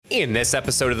In this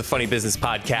episode of the Funny Business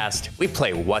Podcast, we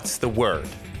play What's the Word?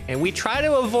 And we try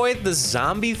to avoid the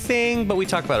zombie thing, but we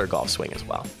talk about our golf swing as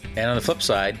well. And on the flip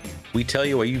side, we tell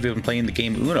you why you've been playing the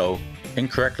game Uno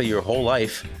incorrectly your whole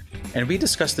life, and we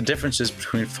discuss the differences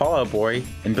between Fall Out Boy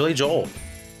and Billy Joel.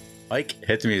 Mike,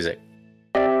 hit the music.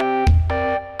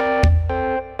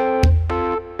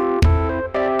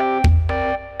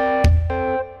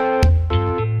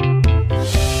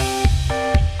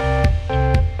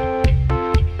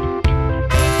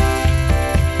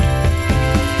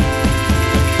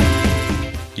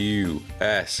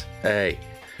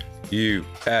 USA,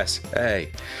 USA,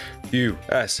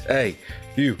 USA,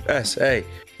 USA,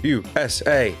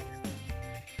 USA.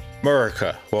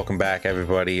 America. Welcome back,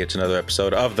 everybody. It's another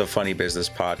episode of the Funny Business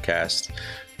Podcast.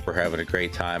 We're having a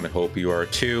great time and hope you are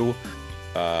too.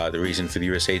 The reason for the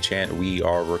USA chant, we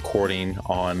are recording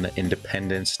on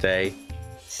Independence Day.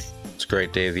 It's a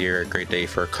great day of the year, a great day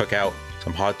for a cookout,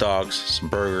 some hot dogs, some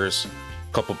burgers,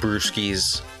 a couple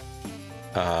brewskis.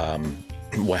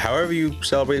 However you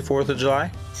celebrate 4th of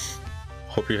July,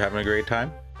 hope you're having a great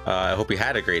time. I hope you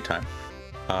had a great time.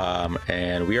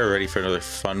 And we are ready for another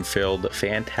fun-filled,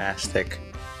 fantastic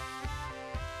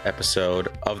episode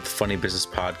of the Funny Business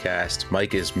Podcast.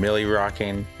 Mike is millie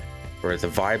rocking, where the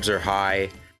vibes are high.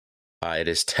 It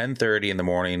is 10:30 in the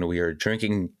morning. We are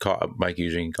drinking Mike, you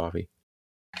drinking coffee?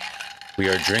 We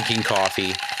are drinking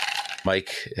coffee.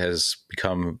 Mike has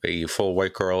become a full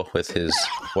white girl with his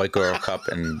white girl cup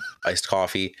and iced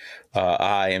coffee.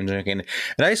 I am drinking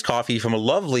an iced coffee from a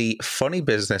lovely Funny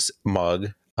Business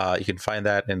mug. You can find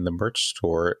that in the merch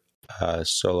store,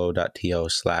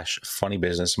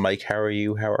 solo.to/funnybusiness. Mike, how are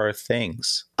you? How are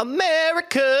things?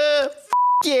 America!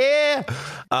 Yeah!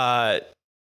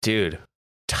 Dude,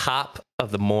 top of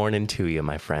the morning to you,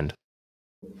 my friend.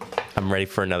 I'm ready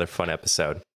for another fun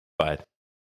episode, but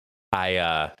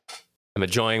I'm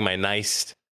enjoying my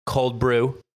nice cold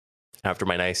brew after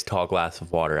my nice tall glass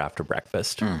of water after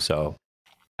breakfast. So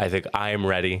I think I am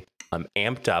ready. I'm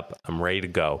amped up. I'm ready to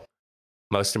go.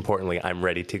 Most importantly, I'm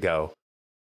ready to go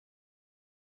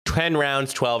 10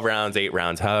 rounds, 12 rounds, 8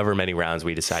 rounds, however many rounds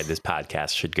we decide this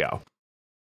podcast should go.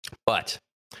 But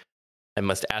I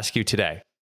must ask you today,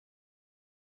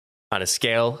 on a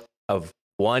scale of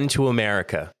 1 to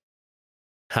America,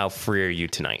 how free are you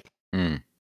tonight?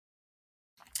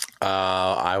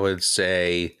 I would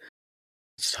say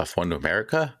it's a tough one to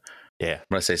America. Yeah. I'm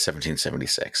going to say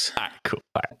 1776. All right, cool.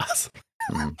 All right, awesome.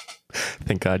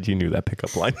 Thank God you knew that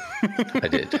pickup line. I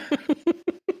did.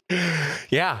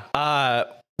 Yeah.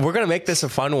 We're going to make this a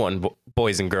fun one,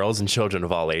 boys and girls and children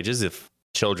of all ages. If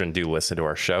children do listen to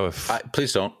our show.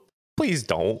 Please don't. Please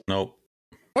don't. Nope.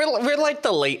 We're like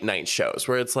the late night shows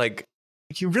where it's like,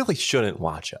 you really shouldn't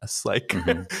watch us. Like,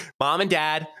 mom and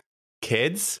dad,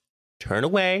 kids, turn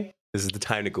away. This is the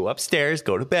time to go upstairs,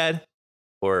 go to bed,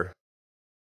 or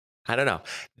I don't know.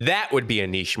 That would be a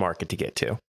niche market to get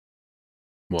to.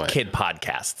 What? Kid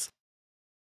podcasts.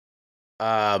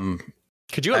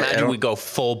 Could you imagine we go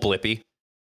full Blippy?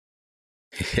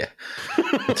 Yeah.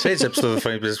 Today's episode of the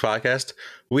Funny Business Podcast,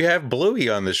 we have Bluey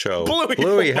on the show.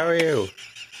 Bluey, how are you?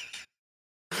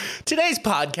 Today's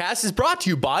podcast is brought to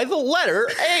you by the letter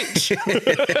H.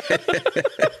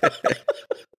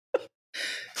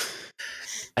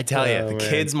 I tell you, the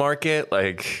kids market,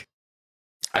 like...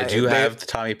 I do have the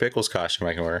Tommy Pickles costume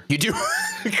I can wear. You do?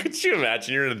 Could you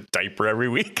imagine you're in a diaper every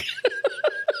week?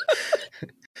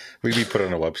 We'd be put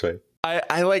on a website. I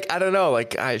don't know.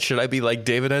 Like, should I be like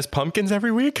David S. Pumpkins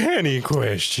every week? Any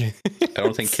question? I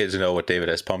don't think kids know what David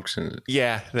S. Pumpkins is.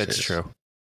 Yeah, that's true.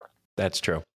 That's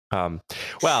true.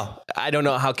 Well, I don't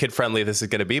know how kid friendly this is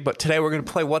going to be, but today we're going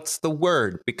to play What's the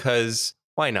Word? Because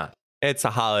why not? It's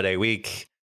a holiday week.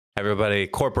 Everybody,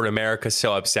 corporate America is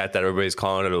so upset that everybody's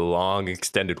calling it a long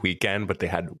extended weekend, but they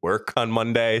had to work on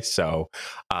Monday. So,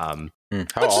 how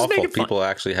awful people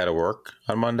actually had to work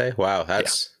on Monday. Wow. That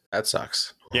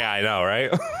sucks. Yeah, I know. Right.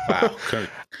 Wow.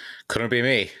 Couldn't be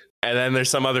me. And then there's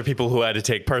some other people who had to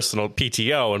take personal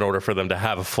PTO in order for them to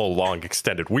have a full long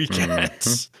extended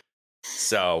weekend.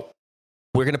 So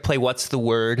we're going to play What's the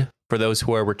Word for those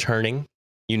who are returning.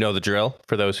 You know the drill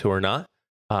for those who are not.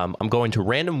 I'm going to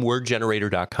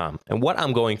randomwordgenerator.com. And what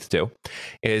I'm going to do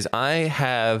is I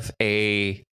have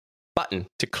a button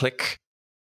to click.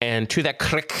 And to that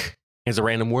click is a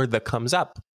random word that comes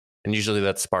up. And usually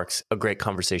that sparks a great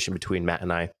conversation between Matt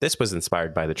and I. This was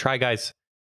inspired by the Try Guys.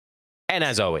 And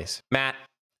as always, Matt,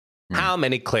 how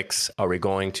many clicks are we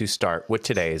going to start with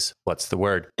today's What's the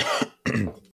Word?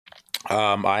 I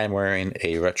am wearing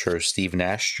a retro Steve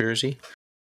Nash jersey.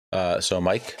 So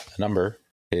Mike, the number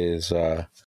is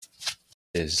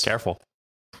careful.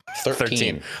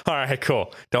 13. All right,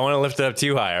 cool. Don't want to lift it up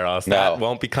too high or else that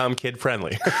won't become kid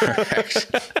friendly.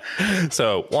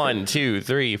 So 1, 2,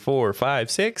 3, 4,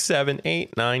 5, 6, 7,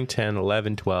 8, 9, 10,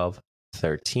 11, 12,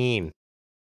 13.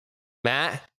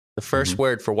 Matt, the first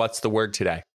word for what's the word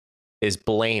today is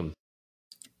blame.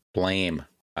 Blame.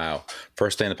 Wow.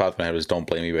 First thing that popped in my head was Don't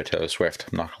Blame Me by Taylor Swift.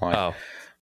 I'm not going to lie.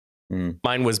 Oh.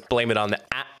 Mine was blame it on the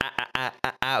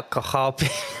alcohol.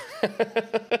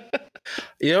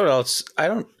 You know what else?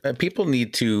 People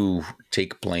need to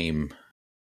take blame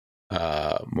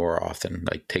more often.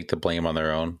 Like take the blame on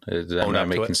their own. Is that not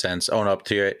making sense? Own up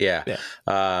to it. Yeah.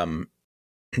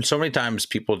 So many times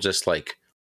people just like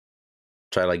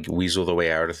try to like weasel the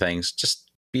way out of things. Just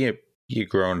be a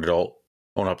grown adult.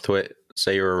 Own up to it.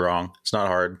 Say you were wrong. It's not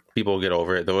hard. People will get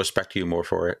over it. They'll respect you more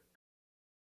for it.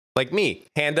 Like me,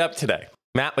 hand up today.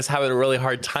 Matt was having a really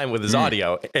hard time with his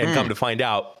audio, and come to find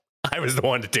out, I was the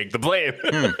one to take the blame.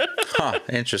 Huh,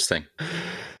 interesting.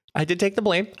 I did take the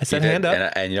blame. I said hand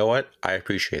up. And you know what? I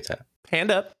appreciate that.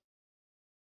 Hand up.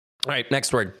 All right,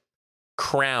 next word.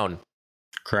 Crown.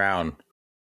 Crown.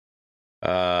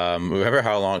 Remember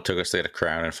how long it took us to get a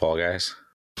crown in Fall Guys?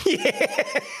 Yeah.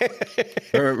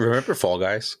 Remember Fall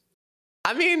Guys?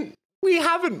 I mean, we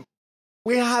haven't,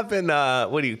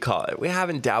 what do you call it? We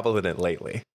haven't dabbled in it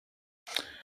lately.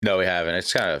 No, we haven't.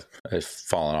 It's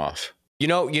fallen off. You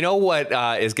know what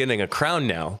is getting a crown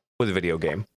now with a video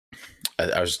game?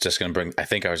 I was just going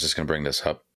to bring this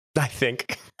up. I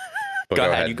think.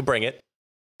 Go ahead. You can bring it.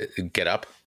 Get Up.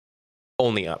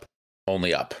 Only Up.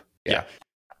 Only Up. Yeah.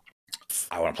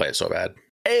 I want to play it so bad.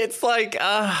 It's like,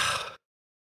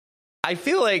 I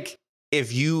feel like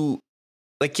if you,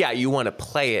 like, yeah, you want to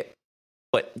play it,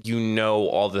 but you know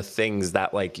all the things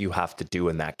that like you have to do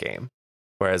in that game.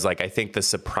 Whereas like, I think the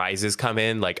surprises come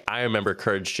in. Like I remember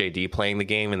Courage JD playing the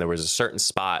game and there was a certain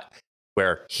spot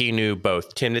where he knew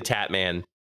both Tim the Tatman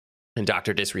and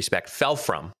Dr. Disrespect fell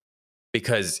from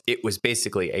because it was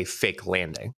basically a fake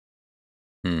landing.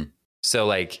 So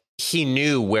like he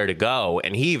knew where to go.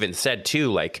 And he even said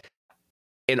too, like,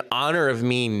 in honor of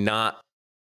me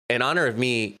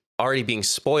already being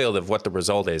spoiled of what the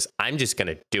result is, I'm just going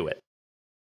to do it.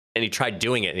 And he tried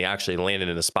doing it and he actually landed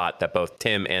in a spot that both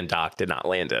Tim and Doc did not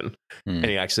land in. And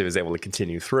he actually was able to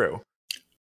continue through.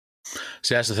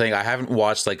 See, that's the thing. I haven't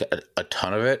watched like a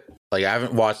ton of it. Like I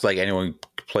haven't watched like anyone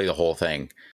play the whole thing.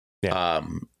 Yeah.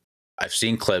 I've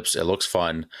seen clips. It looks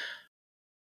fun.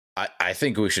 I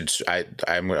think we should. I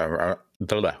want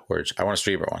to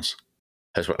stream it once.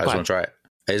 I just want to try it.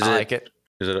 I like it.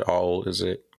 Is it all? Is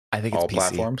it? I think all it's PC.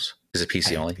 Platforms. Is it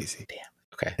PC only? PC. Damn.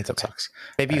 Okay, it okay. Sucks.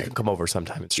 Maybe you can come over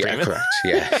sometime and stream it. Yeah, correct.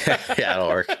 Yeah, yeah, it'll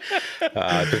work.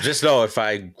 But just know if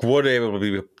I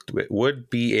would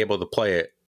be able to play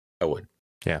it, I would.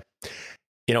 Yeah.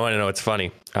 You know what? I know it's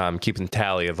funny. Keeping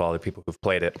tally of all the people who've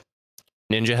played it.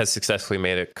 Ninja has successfully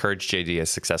made it. Courage JD has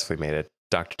successfully made it.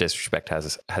 Dr. Disrespect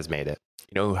has made it.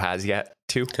 You know who has yet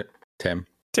too? Tim.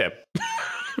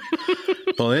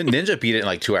 Well, Ninja beat it in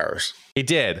like 2 hours. He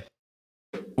did,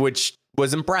 which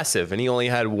was impressive, and he only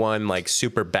had one like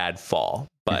super bad fall.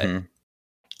 But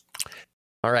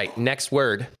all right, next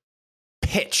word: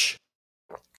 pitch.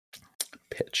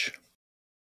 Pitch.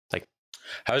 Like,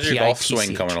 how's your golf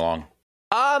swing coming along?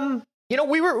 You know,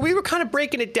 we were kind of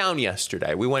breaking it down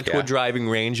yesterday. We went to a driving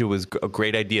range. It was a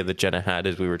great idea that Jenna had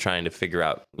as we were trying to figure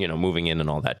out, you know, moving in and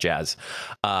all that jazz.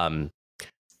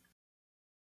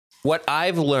 What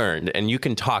I've learned, and you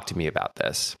can talk to me about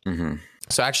this.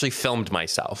 So I actually filmed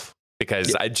myself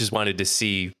because I just wanted to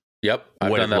see I've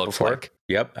what done it that looks before. like.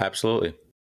 Yep, absolutely.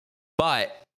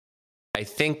 But I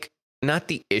think not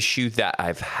the issue that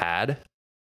I've had.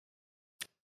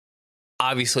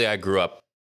 Obviously, I grew up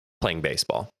playing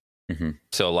baseball.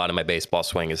 So a lot of my baseball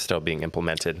swing is still being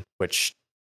implemented, which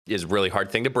is a really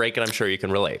hard thing to break, and I'm sure you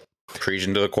can relate.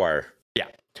 Preaching to the choir. Yeah.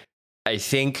 I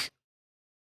think,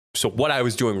 so what I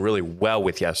was doing really well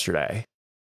with yesterday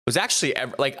was actually,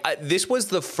 this was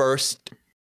the first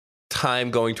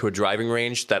time going to a driving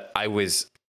range that I was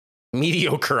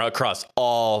mediocre across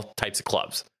all types of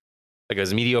clubs. Like I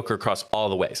was mediocre across all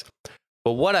the ways.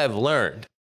 But what I've learned,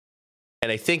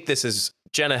 and I think this is,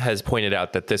 Jenna has pointed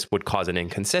out that this would cause an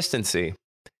inconsistency,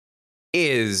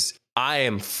 is I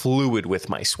am fluid with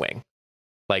my swing.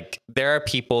 Like there are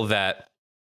people that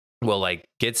will like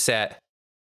get set,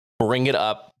 bring it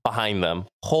up behind them,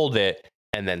 hold it,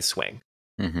 and then swing.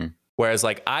 Whereas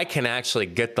like I can actually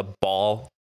get the ball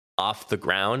off the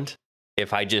ground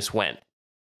if I just went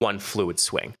one fluid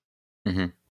swing.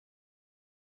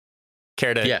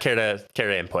 Care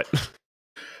to input?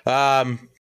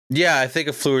 Yeah, I think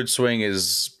a fluid swing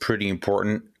is pretty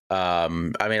important. I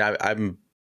mean,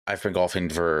 I've been golfing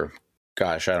for,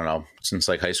 gosh, I don't know, since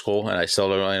like high school, and I still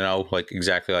don't really know like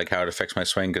exactly like how it affects my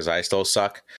swing because I still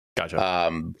suck.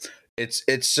 Gotcha.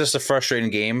 It's just a frustrating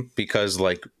game because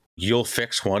like you'll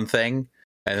fix one thing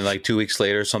and then like 2 weeks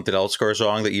later something else goes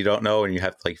wrong that you don't know and you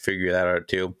have to like figure that out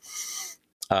too.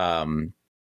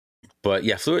 But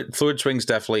yeah, fluid swings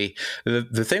definitely.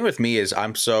 The thing with me is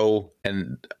and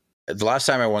the last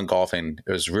time I went golfing,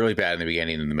 it was really bad in the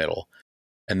beginning and in the middle.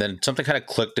 And then something kind of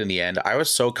clicked in the end. I was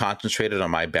so concentrated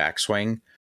on my backswing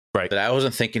that I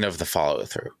wasn't thinking of the follow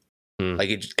through. Like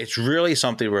it's really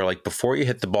something where like before you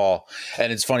hit the ball,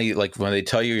 and it's funny, like when they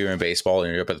tell you you're in baseball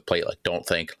and you're up at the plate, like don't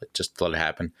think, like just let it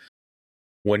happen.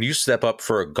 When you step up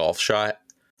for a golf shot,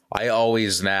 I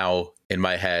always now in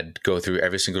my head go through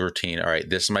every single routine. All right,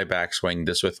 this is my backswing,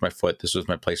 this with my foot, this with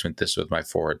my placement, this with my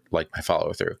forward, like my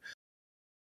follow through.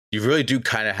 You really do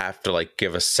kind of have to like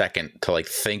give a second to like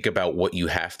think about what you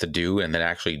have to do and then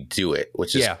actually do it,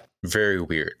 which is very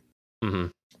weird. Mm-hmm.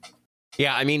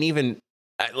 Yeah, I mean, even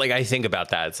like I think about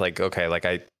that, it's like, okay, like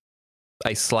I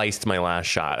sliced my last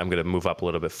shot. I'm going to move up a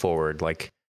little bit forward, like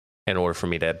in order for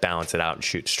me to balance it out and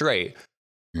shoot straight.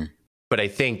 But I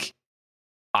think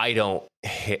I don't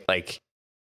hit, like,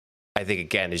 I think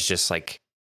again, it's just like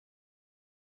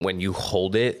when you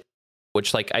hold it,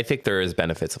 which like, I think there is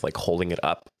benefits of like holding it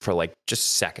up for like just a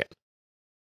second,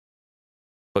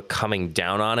 but coming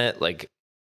down on it, like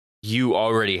you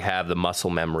already have the muscle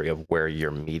memory of where you're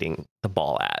meeting the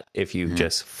ball at if you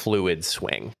just fluid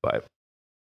swing. But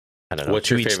I don't know. What's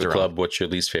your favorite club? What's your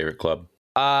least favorite club?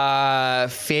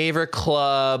 Favorite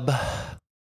club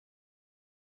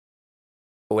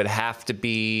would have to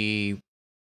be,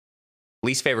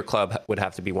 least favorite club would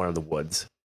have to be one of the woods.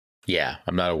 Yeah,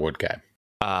 I'm not a wood guy.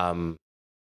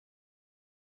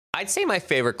 I'd say my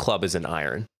favorite club is an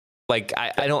iron. Like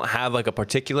I don't have like a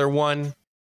particular one,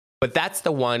 but that's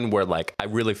the one where like I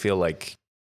really feel like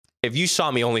if you saw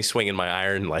me only swinging my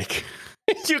iron, like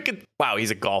you could, wow,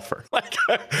 he's a golfer. Like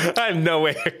I'm no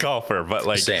way a golfer, but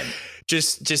like same.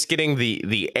 Just getting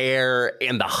the air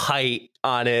and the height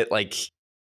on it, like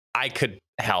I could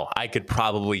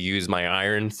probably use my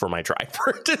iron for my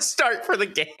driver to start for the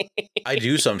game. I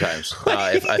do sometimes.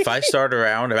 If I start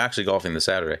around, I'm actually golfing this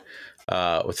Saturday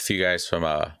with a few guys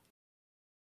from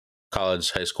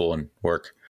college, high school, and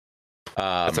work.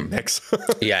 That's a mix.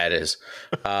 Yeah, it is.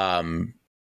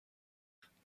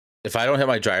 If I don't hit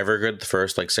my driver good the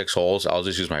first like 6 holes, I'll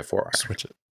just use my forearm. Switch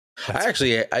it.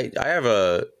 I have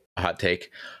a hot take.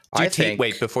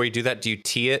 Wait, before you do that, do you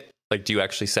tee it? Like, do you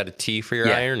actually set a tee for your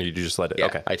iron, or you just let it? Yeah,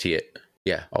 okay, I tee it.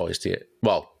 Yeah, always tee it.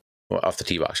 Well, off the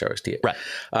tee box, I always tee it. Right.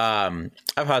 I have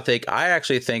a hot take. I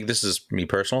actually think, this is me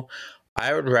personal,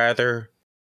 I would rather,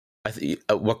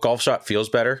 what golf shot feels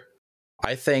better?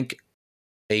 I think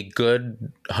a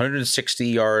good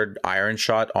 160-yard iron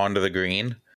shot onto the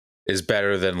green is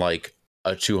better than like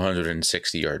a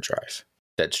 260-yard drive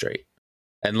dead straight.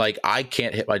 And like I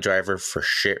can't hit my driver for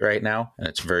shit right now, and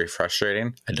it's very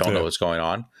frustrating. I don't know what's going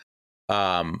on.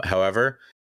 However,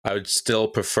 I would still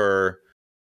prefer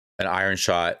an iron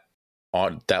shot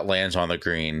on that lands on the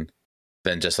green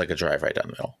than just like a drive right down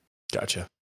the middle. Gotcha.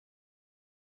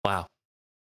 Wow.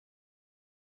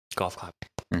 Golf clap.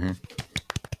 Mm-hmm.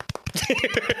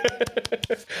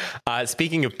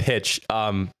 Speaking of pitch,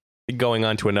 going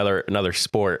on to another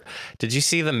sport, did you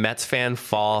see the Mets fan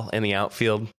fall in the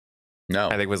outfield? No.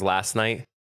 I think it was last night.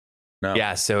 No.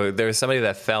 Yeah, so there was somebody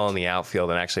that fell in the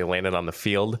outfield and actually landed on the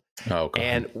field. Oh, God.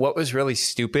 And what was really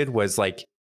stupid was like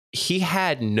he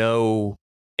had no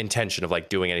intention of like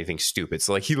doing anything stupid.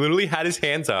 So like he literally had his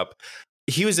hands up.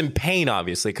 He was in pain,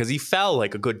 obviously, because he fell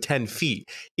like a good 10 feet.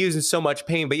 He was in so much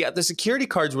pain. But yeah, the security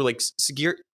guards were like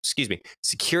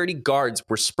security guards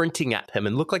were sprinting at him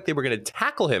and looked like they were going to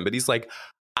tackle him. But he's like,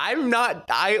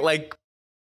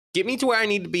 get me to where I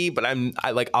need to be, but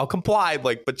I'll comply,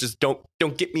 like, but just don't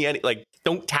get me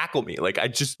don't tackle me. Like I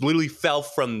just literally fell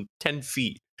from 10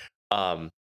 feet. They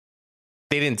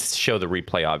didn't show the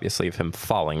replay, obviously, of him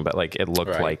falling, but like it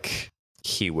looked like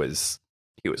he was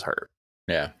hurt.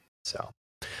 Yeah. So,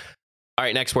 all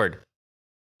right, next word.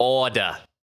 Order.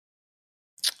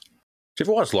 Did you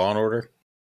ever watch Law and Order?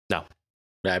 No.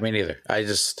 Yeah, me neither. I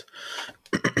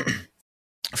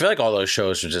feel like all those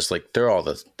shows are just like they're all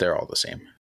the same.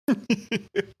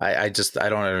 I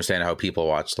don't understand how people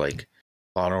watch like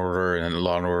Law and Order and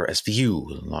Law and Order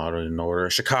SVU, Law and Order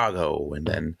Chicago, and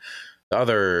then the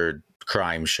other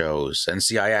crime shows,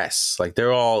 NCIS. Like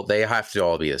they have to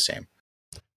all be the same.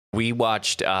 We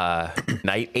watched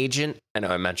Night Agent. I know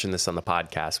I mentioned this on the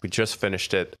podcast. We just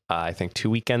finished it, I think 2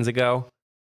 weekends ago.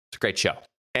 It's a great show.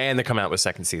 And they're coming out with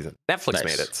second season. Netflix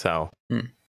made it, so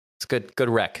it's good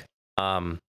rec.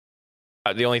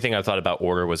 The only thing I thought about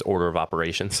order was order of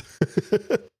operations.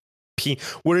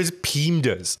 What is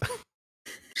PEMDAS?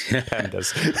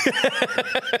 PEMDAS.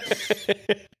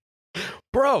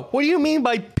 Bro, what do you mean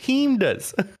by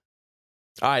PEMDAS?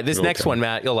 All right, this next one,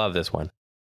 Matt, you'll love this one.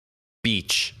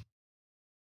 Beach.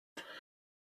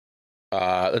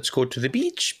 Let's go to the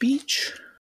beach.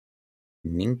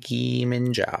 Nicki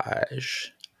Minaj.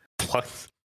 What?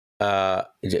 Have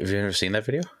you ever seen that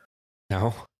video?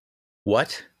 No.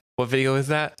 What? What video is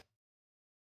that?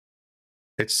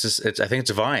 It's I think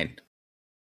it's Vine.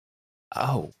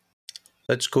 Oh.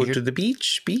 Let's go to the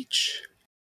beach.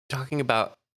 Talking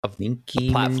about a Nicki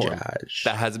platform Minaj.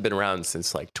 that hasn't been around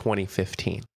since like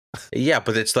 2015. Yeah,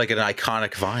 but it's like an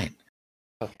iconic Vine.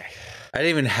 Okay. I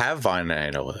didn't even have Vine and I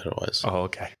know what it was. Oh,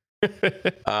 okay.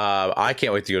 I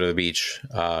can't wait to go to the beach.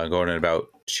 Going in about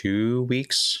 2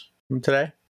 weeks from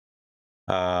today.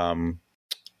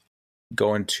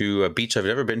 Going to a beach I've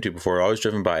never been to before. Always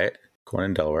driven by it. Going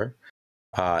in Delaware.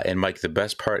 And Mike, the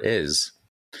best part is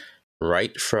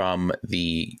right from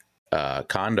the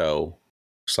condo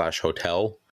 /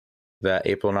 hotel that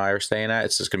April and I are staying at.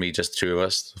 It's just going to be just the two of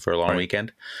us for a long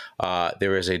weekend.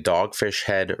 There is a Dogfish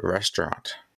Head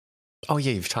restaurant. Oh,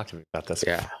 yeah. You've talked to me about this.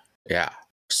 Yeah.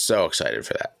 So excited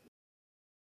for that.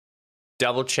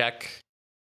 Double check.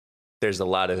 There's a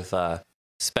lot of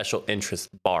special interest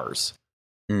bars.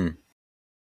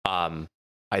 I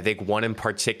think one in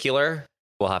particular,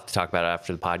 we'll have to talk about it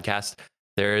after the podcast.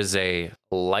 There is a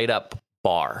light up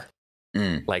bar.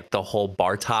 Like the whole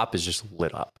bar top is just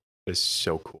lit up. It's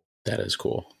so cool. That is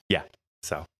cool. Yeah.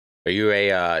 So, are you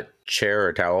a chair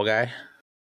or towel guy?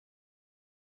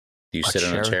 Do you sit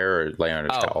on a chair or lay on a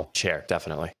towel? Chair,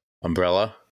 definitely.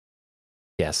 Umbrella?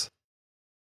 Yes.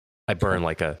 I burn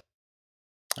like a...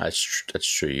 That's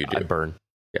true, you do. I burn.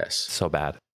 Yes. So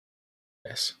bad.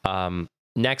 Yes.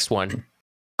 Next one.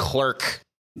 Clerk.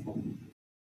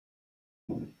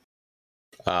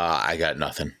 I got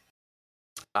nothing.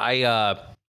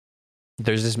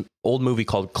 There's this old movie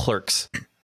called Clerks.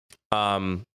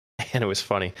 And it was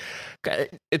funny.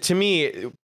 To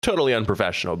me, totally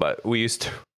unprofessional, but we used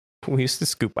to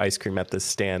scoop ice cream at this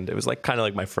stand. It was like kind of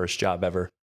like my first job ever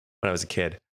when I was a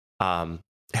kid. And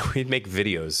we'd make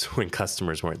videos when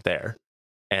customers weren't there.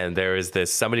 And there is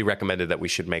somebody recommended that we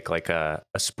should make like a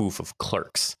spoof of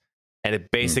Clerks. And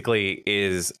it basically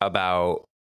is about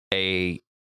a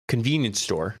convenience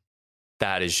store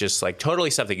that is just like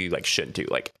totally something you like shouldn't do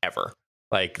like ever.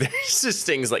 Like there's just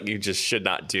things like you just should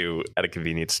not do at a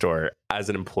convenience store as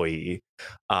an employee.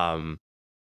 And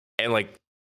like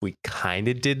we kind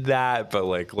of did that, but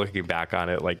like looking back on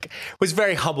it, like it was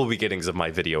very humble beginnings of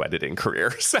my video editing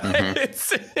career. So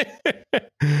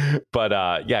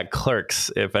but yeah, Clerks,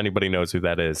 if anybody knows who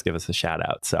that is, give us a shout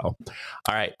out. So, all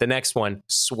right, the next one,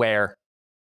 swear.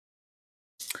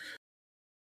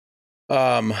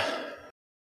 Do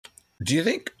you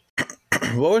think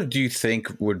do you think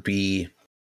would be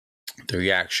the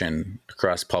reaction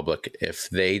across public if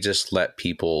they just let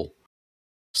people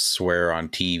swear on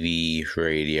TV,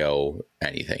 radio,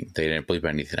 anything? They didn't bleep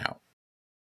anything out.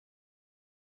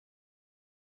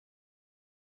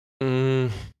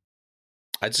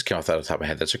 I just came off that off the top of my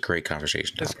head. That's a great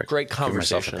conversation topic. That's a great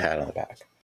conversation. Give myself a pat on the back.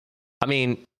 I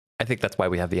mean, I think that's why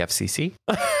we have the FCC.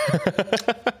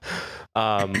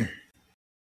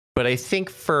 But I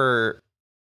think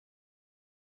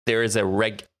there is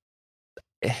it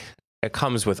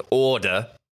comes with order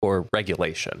or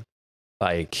regulation.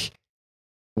 Like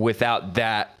without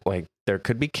that, like there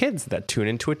could be kids that tune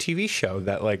into a TV show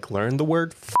that like learn the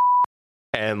word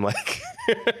and like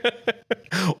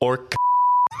or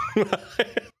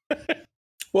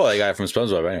well, I got it from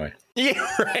SpongeBob anyway. Yeah,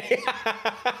 right.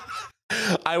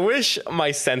 I wish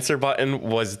my censor button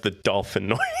was the dolphin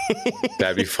noise.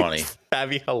 That'd be funny. That'd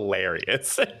be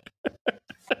hilarious.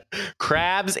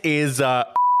 Crabs is I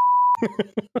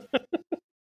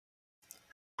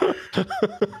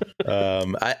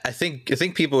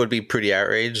think people would be pretty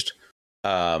outraged.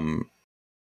 But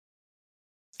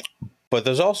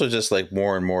there's also just like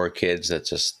more and more kids that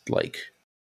just like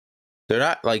they're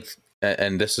not like,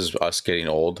 and this is us getting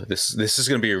old. This is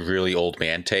going to be a really old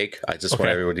man take. I just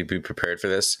want everybody to be prepared for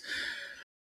this.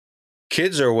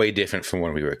 Kids are way different from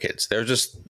when we were kids. They're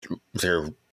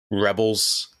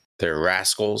rebels. They're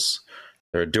rascals.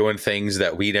 They're doing things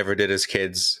that we never did as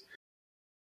kids.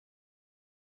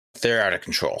 They're out of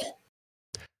control.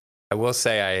 I will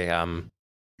say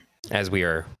as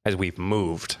we've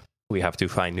moved, we have to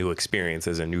find new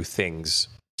experiences and new things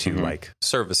to like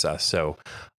service us. So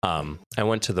I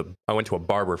went to a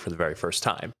barber for the very first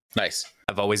time. Nice.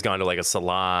 I've always gone to like a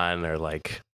salon or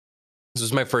like this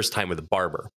was my first time with a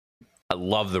barber. I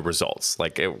love the results.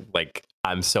 Like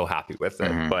I'm so happy with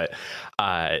it. Mhm. But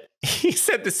he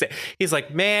said the same. He's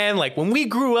like, man, like when we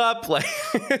grew up, like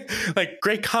like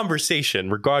great conversation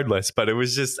regardless. But it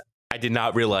was just, I did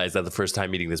not realize that the first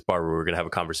time meeting this barber, we were going to have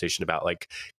a conversation about like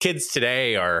kids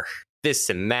today are this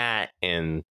and that.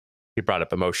 And he brought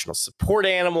up emotional support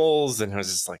animals. And I was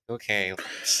just like, okay. I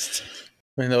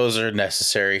mean, those are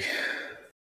necessary.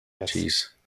 Jeez.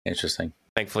 Interesting.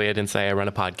 Thankfully, I didn't say I run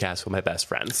a podcast with my best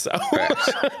friend. So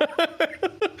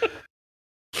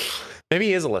maybe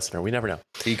he is a listener. We never know.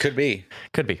 He could be.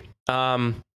 Could be.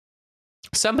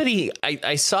 Somebody,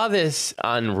 I saw this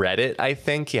on Reddit, I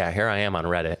think. Yeah, here I am on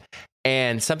Reddit.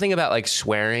 And something about like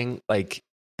swearing, like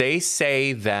they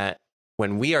say that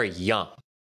when we are young,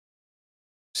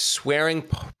 swearing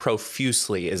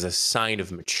profusely is a sign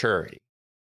of maturity.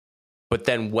 But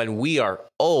then when we are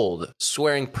old,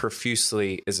 swearing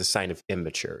profusely is a sign of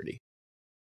immaturity.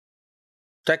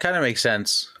 That kind of makes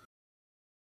sense.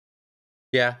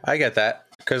 Yeah, I get that.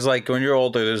 Because, like, when you're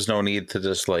older, there's no need to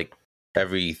just, like,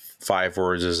 every 5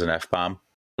 words is an F-bomb.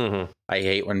 Mm-hmm. I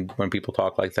hate when people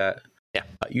talk like that. Yeah.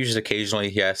 Usually, occasionally,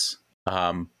 yes.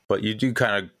 But you do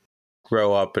kind of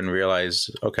grow up and realize,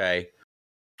 okay,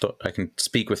 so I can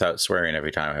speak without swearing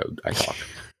every time I talk.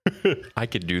 I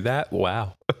could do that?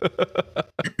 Wow. All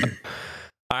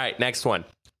right, next one.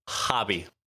 Hobby.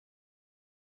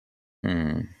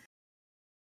 I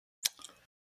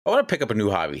want to pick up a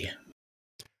new hobby.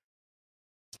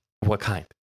 What kind?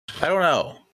 I don't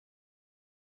know.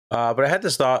 But I had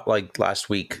this thought like last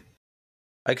week.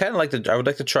 I would like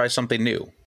to try something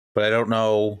new, but I don't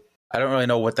really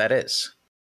know what that is.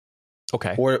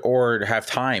 Okay. Or have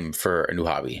time for a new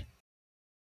hobby.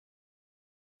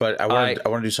 But I want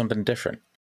to do something different.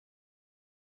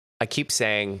 I keep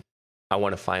saying I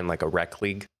want to find like a rec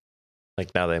league.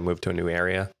 Like now that I moved to a new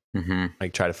area,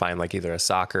 like try to find like either a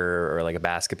soccer or like a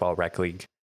basketball rec league,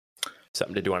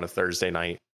 something to do on a Thursday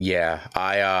night. Yeah,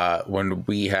 I when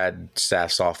we had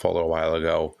staff softball a little while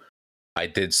ago, I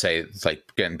did say like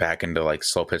getting back into like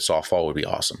slow pitch softball would be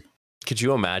awesome. Could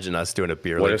you imagine us doing a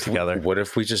beer league together? What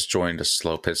if we just joined a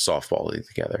slow pitch softball league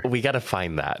together? We got to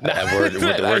find that. We're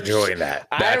doing that.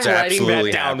 That's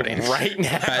absolutely happening right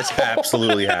now. That's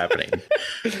absolutely happening.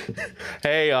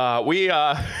 Hey,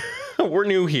 we're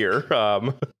new here.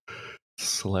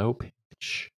 Slow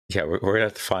pitch. Yeah, we're gonna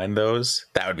have to find those.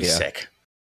 That would be sick.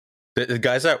 The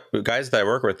guys that I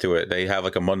work with do it. They have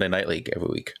like a Monday night league every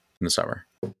week in the summer.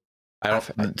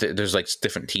 There's like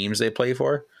different teams they play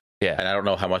for. Yeah. And I don't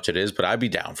know how much it is, but I'd be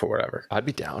down for whatever. I'd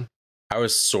be down. I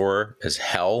was sore as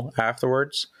hell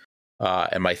afterwards.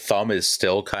 And my thumb is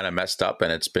still kind of messed up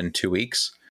and it's been 2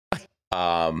 weeks.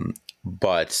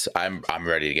 But I'm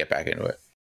ready to get back into it.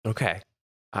 Okay.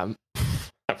 I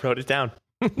wrote it down.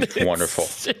 Wonderful.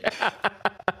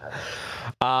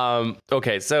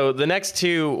 Okay, so the next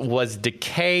two was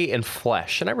Decay and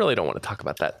Flesh, and I really don't want to talk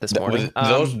about that this morning.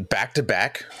 Those back to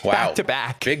back? Wow. Back to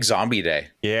back. Big zombie day.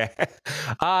 Yeah.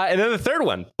 And then the third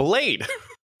one, Blade.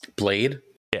 Blade?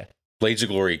 Yeah. Blades of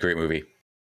Glory, great movie.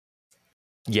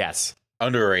 Yes.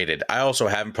 Underrated. I also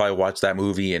haven't probably watched that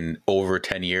movie in over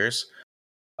 10 years.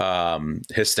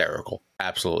 Hysterical.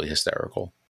 Absolutely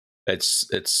hysterical. It's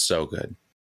so good.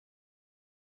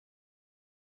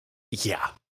 Yeah.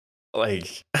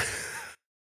 Like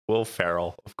Will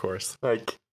Ferrell, of course.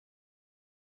 Like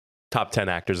top 10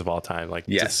 actors of all time. Like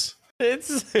yes.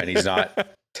 It's and he's not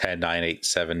 10, 9, 8,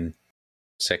 7,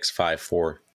 6, 5,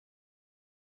 4.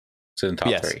 It's in the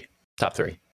top 3. Top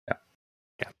 3. Yeah.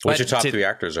 What's your top 3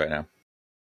 actors right now?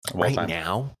 Right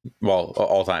now? Well,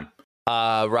 all time.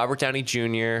 Robert Downey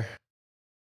Jr.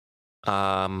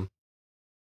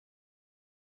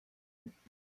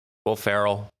 Will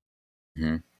Ferrell.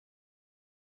 Mm-hmm.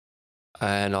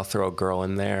 And I'll throw a girl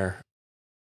in there.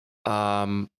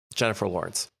 Jennifer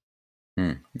Lawrence.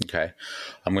 Okay.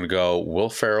 I'm going to go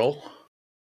Will Ferrell.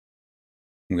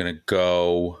 I'm going to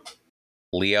go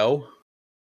Leo.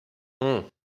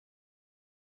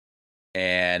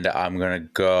 And I'm going to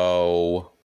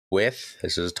go with,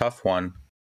 this is a tough one.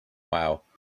 Wow.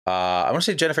 I want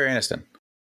to say Jennifer Aniston.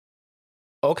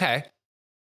 Okay.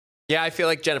 Yeah, I feel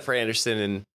like Jennifer Aniston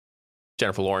and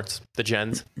Jennifer Lawrence, the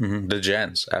Jens. Mm-hmm. The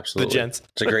Jens, absolutely. The Jens.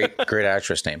 It's a great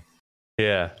actress name.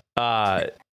 Yeah.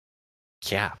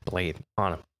 Yeah, Blade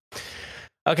on him.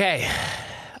 Okay.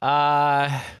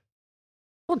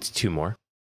 Let's do 2 more.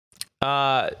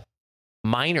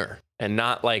 Minor, and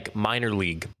not like minor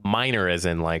league. Minor as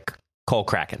in like Cole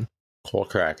Kraken. Cole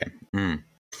Kraken.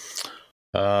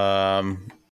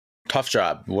 Tough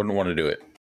job. Wouldn't want to do it.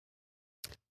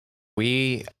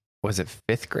 Was it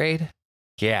 5th grade?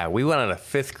 Yeah, we went on a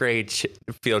 5th grade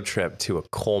field trip to a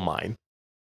coal mine.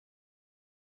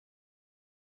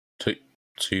 So,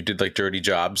 so you did like dirty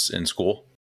jobs in school?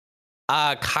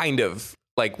 Kind of.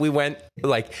 Like we went,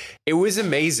 like it was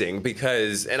amazing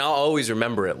because, and I'll always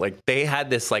remember it. Like they had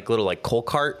this like little like coal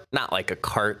cart, not like a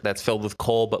cart that's filled with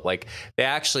coal, but like they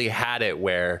actually had it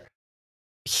where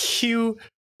you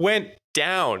went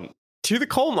down to the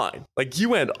coal mine. Like you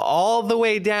went all the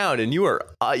way down, and you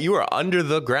were under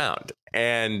the ground.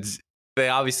 And they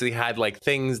obviously had like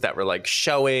things that were like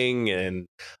showing and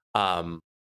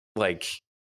like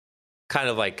kind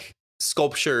of like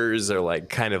sculptures or like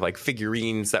kind of like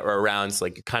figurines that were around, so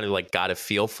like you kind of like got a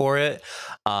feel for it.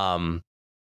 I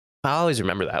always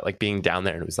remember that, like being down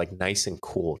there, and it was like nice and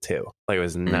cool too. Like it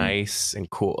was nice and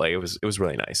cool. Like it was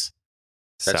really nice.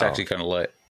 That's actually kind of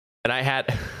lit. And I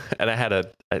had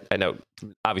I know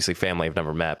obviously family I've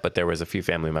never met, but there was a few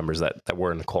family members that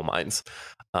were in the coal mines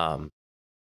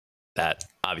that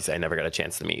obviously I never got a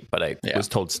chance to meet, but I was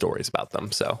told stories about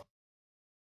them. So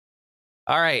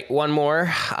all right, one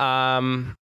more.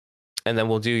 And then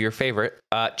we'll do your favorite.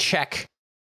 Check.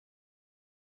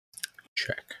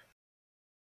 Check.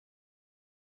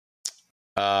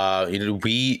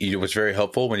 What's very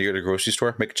helpful when you go to the grocery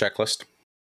store, make a checklist.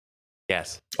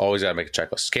 Yes. Always gotta make a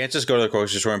checklist. Can't just go to the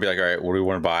grocery store and be like, all right, what do we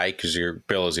want to buy? Because your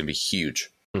bill is gonna be huge.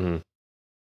 Mm-hmm.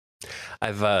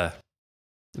 I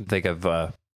think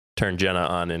I've turned Jenna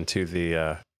on into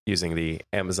the using the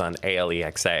Amazon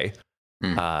Alexa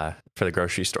for the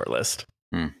grocery store list.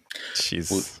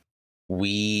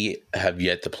 We have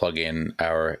yet to plug in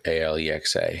our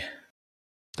Alexa.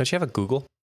 Don't you have a Google?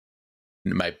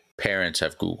 My parents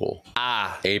have Google.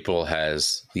 April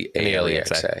has the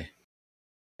Alexa.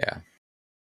 Yeah.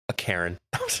 A Karen.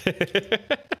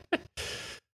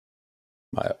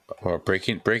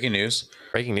 Breaking news.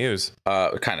 Breaking news.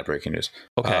 Kind of breaking news.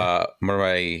 Okay. One of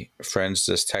my friends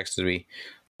just texted me.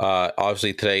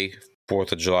 Obviously today,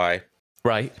 4th of July.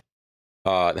 Right.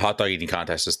 The hot dog eating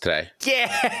contest is today.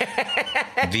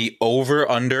 Yeah. The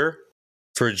over/under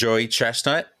for Joey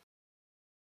Chestnut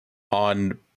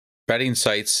on betting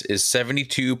sites is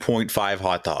 72.5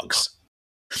 hot dogs.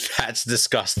 That's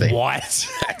disgusting. What?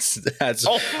 That's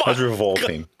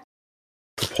revolting.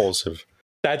 Repulsive.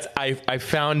 I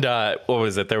found what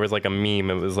was it? There was like a meme.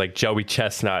 It was like Joey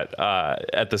Chestnut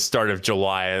at the start of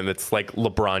July, and it's like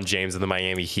LeBron James in the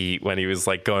Miami Heat when he was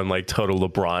like going like total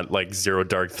LeBron, like zero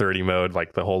dark 30 mode,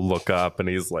 like the whole look up, and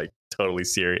he's like totally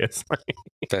serious.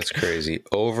 That's crazy.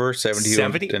 Over 70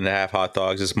 and a half hot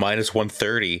dogs is minus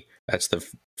 130. That's the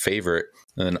favorite,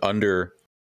 and then under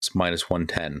is minus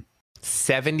 110.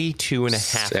 72 and a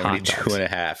half. 72 and a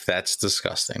half. That's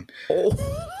disgusting. Oh.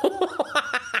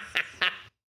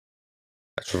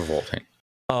 That's revolting.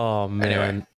 Oh, man.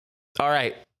 Anyway. All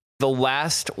right. The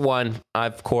last one,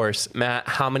 of course. Matt,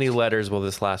 how many letters will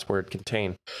this last word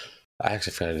contain? I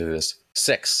actually forgot to do this.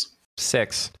 6.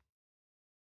 6.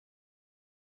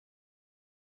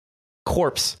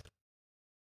 Corpse.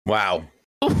 Wow.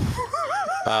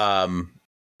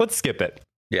 Let's skip it.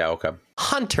 Yeah, okay.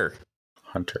 Hunter.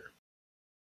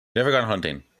 Never gone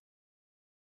hunting.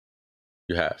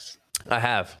 You have. I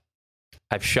have.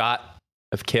 I've shot.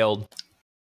 I've killed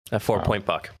a 4-point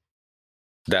buck.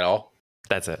 That all?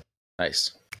 That's it.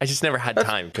 Nice. I just never had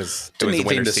time because it was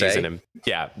winter season. And,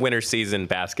 winter season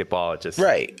basketball. It just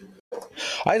right.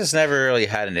 I just never really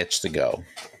had an itch to go.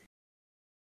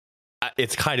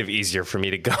 It's kind of easier for me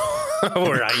to go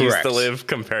where I used to live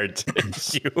compared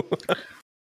to you.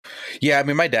 Yeah, I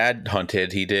mean, my dad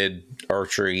hunted. He did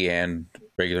archery and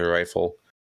regular rifle.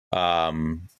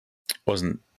 Didn't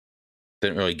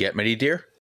really get many deer.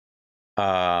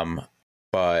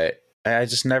 But I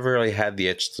just never really had the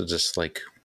itch to just like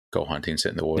go hunting,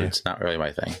 sit in the woods. It's not really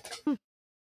my thing.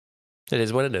 It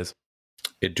is what it is.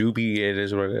 It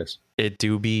is what it is. It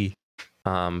do be.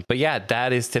 But yeah,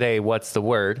 that is today. What's the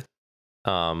word?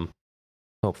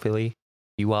 Hopefully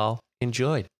you all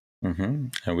enjoyed. Mm-hmm.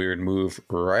 And we would move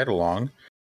right along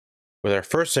with our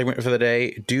first segment for the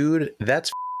day. Dude,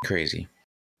 that's crazy.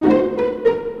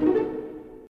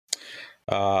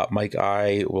 Mike,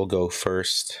 I will go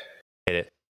first. Hit it.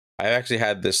 I've actually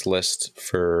had this list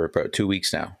for about 2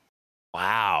 weeks now.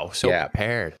 Wow. So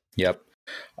prepared. Yep.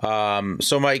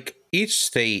 So Mike, each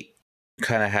state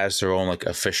kind of has their own like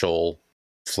official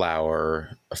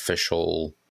flower,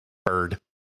 official bird,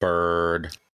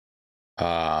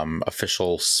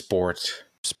 official sport.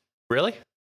 Really?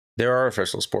 There are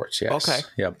official sports, yes. Okay.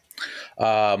 Yep.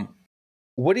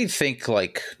 What do you think,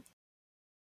 like,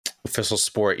 official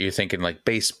sport? You're thinking like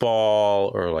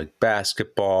baseball or like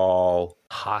basketball?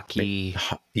 Hockey.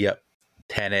 Yep.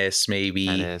 Tennis, maybe.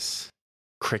 Tennis.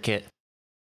 Cricket.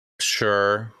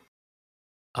 Sure.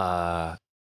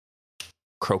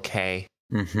 Croquet.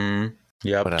 Mm-hmm.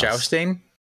 Yep. What else? Jousting.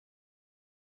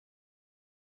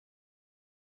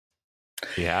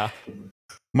 Yeah.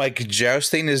 Mike,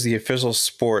 jousting is the official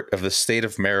sport of the state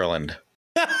of Maryland.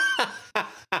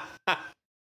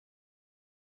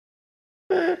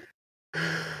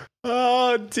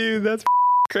 Oh, dude, that's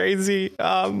crazy.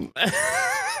 How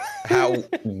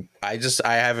I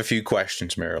have a few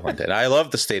questions, Maryland, and I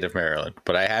love the state of Maryland,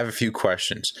 but I have a few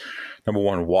questions. Number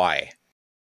one, why?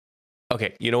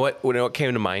 Okay, you know what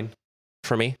came to mind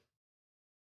for me?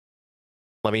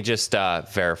 Let me just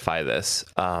verify this.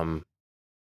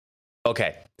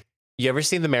 Okay, you ever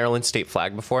seen the Maryland state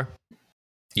flag before?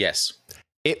 Yes.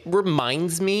 It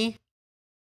reminds me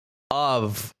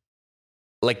of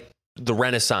like the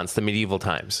Renaissance, the medieval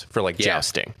times for like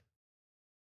jousting.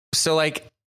 So like,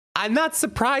 I'm not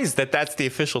surprised that that's the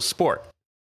official sport.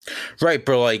 Right,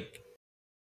 but like,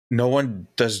 no one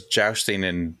does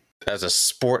jousting as a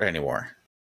sport anymore.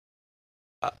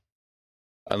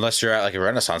 Unless you're at like a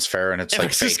Renaissance fair and it's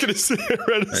like fake. Just gonna say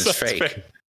Renaissance it's fake. fair.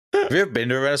 Have you ever been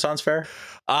to a Renaissance fair?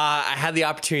 I had the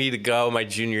opportunity to go my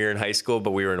junior year in high school,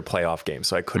 but we were in a playoff game,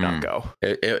 so I could not go.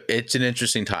 It's an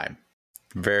interesting time.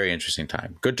 Very interesting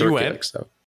time. Good You turkey went? legs, though.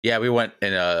 Yeah, we went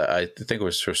in I think it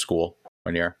was for school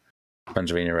one year.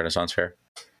 Pennsylvania Renaissance Fair.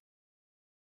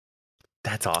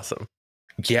 That's awesome.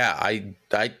 Yeah, I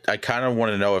kind of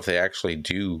want to know if they actually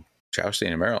do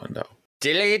jousting in Maryland, though.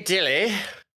 Dilly.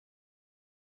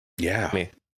 Yeah.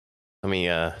 Let me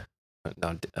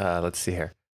let's see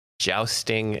here.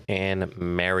 Jousting in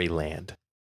Maryland.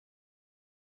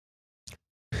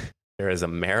 There is a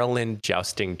Maryland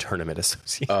Jousting Tournament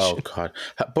Association. Oh God!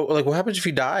 But like, what happens if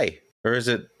you die? Or is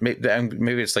it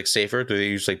maybe it's like safer? Do they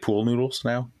use like pool noodles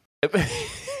now?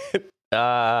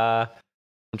 I'm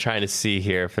trying to see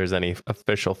here if there's any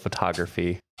official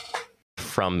photography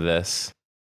from this.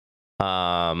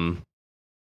 Oh,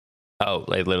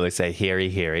 they literally say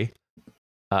 "Heary."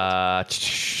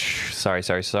 Sorry.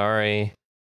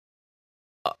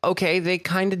 Okay, they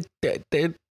kind of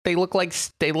they look like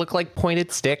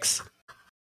pointed sticks.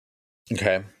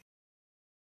 Okay. I'm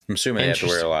assuming they have to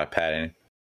wear a lot of padding.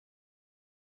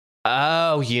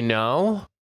 Oh,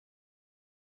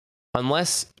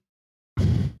 unless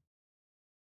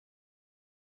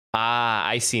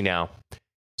I see now.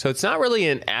 So it's not really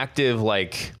an active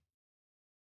like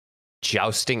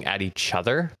jousting at each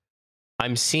other.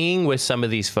 I'm seeing with some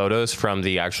of these photos from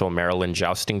the actual Maryland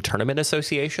Jousting Tournament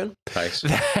Association Nice.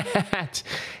 that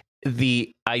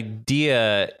the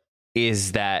idea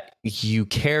is that you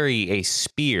carry a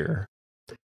spear,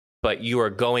 but you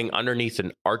are going underneath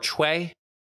an archway,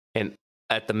 and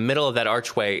at the middle of that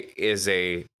archway is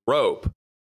a rope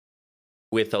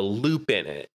with a loop in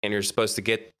it, and you're supposed to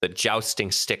get the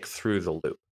jousting stick through the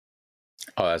loop.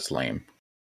 Oh, that's lame.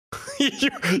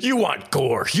 you want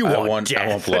gore. I want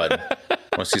blood. I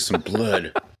want to see some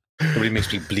blood. Nobody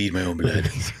makes me bleed my own blood.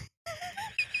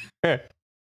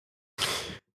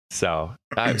 So,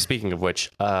 speaking of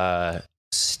which,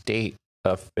 state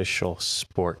official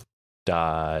sport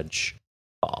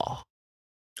dodgeball.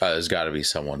 There's got to be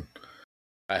someone.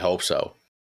 I hope so.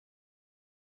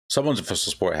 Someone's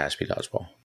official sport has to be dodgeball.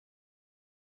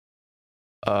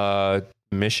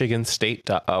 Michigan State.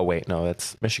 Oh wait, no,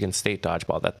 that's Michigan State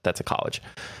dodgeball. That's a college.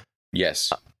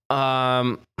 Yes.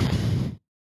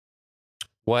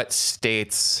 What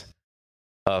state's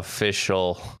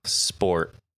official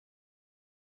sport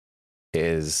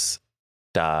is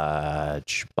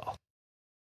dodgeball?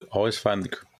 Always find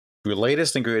the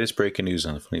latest and greatest breaking news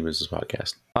on the Funny Business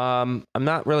Podcast. I'm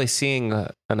not really seeing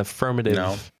an affirmative.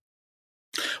 No.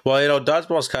 Well,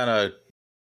 dodgeball is kind of,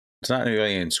 it's not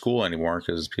really in school anymore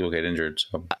because people get injured.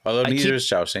 So, although neither is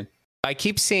jousting. I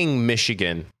keep seeing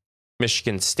Michigan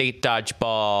State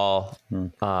dodgeball.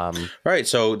 Right.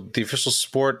 So the official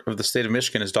sport of the state of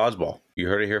Michigan is dodgeball. You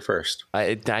heard it here first.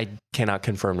 I cannot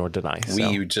confirm nor deny.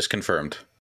 We just confirmed.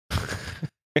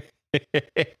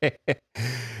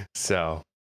 So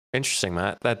interesting,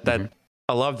 Matt. That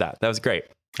I love that. That was great.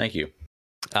 Thank you.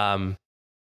 All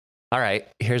right,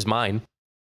 here's mine.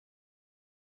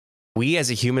 We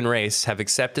as a human race have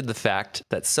accepted the fact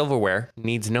that silverware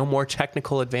needs no more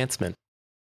technical advancement.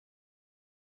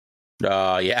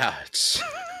 Yeah.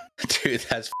 Dude,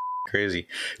 that's crazy.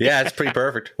 Yeah, it's pretty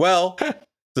perfect. Well,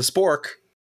 the spork.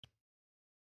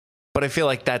 But I feel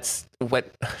like that's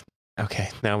what... Okay,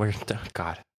 now we're...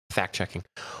 God, fact checking.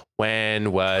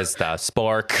 When was the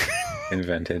spork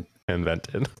invented?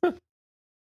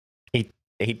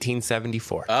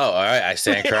 1874. Oh, all right. I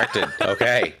stand corrected.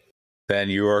 Okay. Then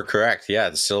you are correct. Yeah,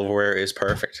 the silverware is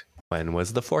perfect. When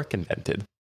was the fork invented?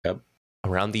 Yep.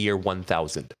 Around the year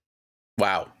 1000.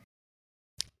 Wow.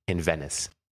 In Venice.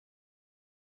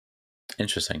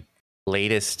 Interesting.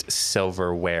 Latest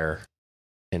silverware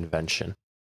invention.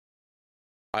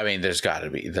 I mean, there's got to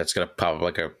be. That's going to pop up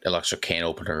like an electric can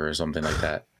opener or something like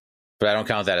that. But I don't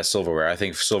count that as silverware. I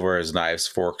think silverware is knives,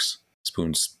 forks,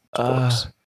 spoons, forks.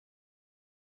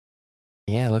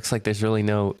 Yeah, it looks like there's really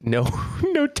no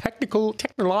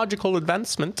technological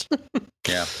advancement.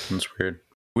 Yeah, that's weird.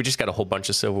 We just got a whole bunch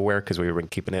of silverware because we were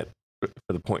keeping it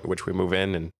for the point at which we move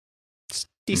in, and it's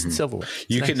decent silverware.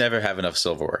 You could never have enough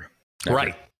silverware. Never.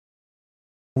 Right.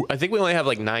 I think we only have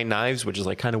like 9 knives, which is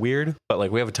like kind of weird, but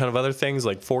like we have a ton of other things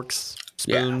like forks,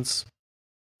 spoons.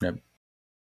 Yep.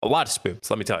 A lot of spoons,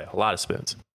 let me tell you. A lot of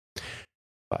spoons.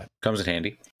 But comes in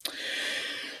handy.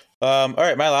 All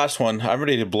right, my last one. I'm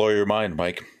ready to blow your mind,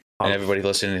 Mike. And everybody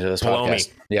listening to this podcast.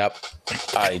 Me. Yep.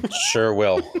 I sure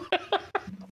will.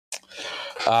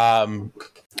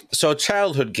 So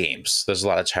childhood games. There's a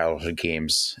lot of childhood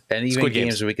games. And even Squid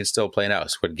games that we can still play now.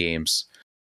 Squid games.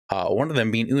 One of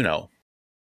them being Uno.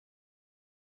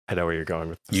 I know where you're going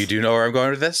with this. You do know where I'm going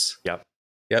with this?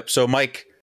 Yep. So Mike,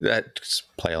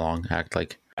 just play along, act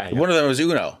like one of them was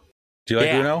Uno. Do you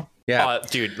like Uno? Yeah.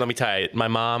 Dude, let me tell you, my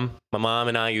mom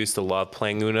and I used to love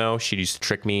playing Uno. She used to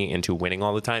trick me into winning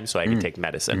all the time so I could take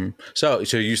medicine. So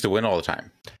you used to win all the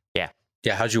time? Yeah.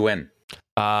 Yeah, how'd you win?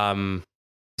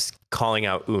 Calling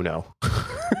out Uno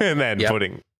and then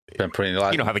putting the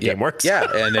last, you know how the game works. Yeah,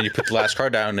 and then you put the last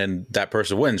card down and that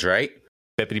person wins, right?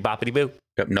 Bippity boppity boo.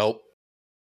 Yep. Nope.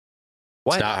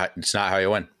 What? It's not how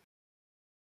you win.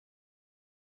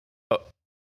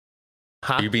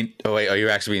 Huh? Are you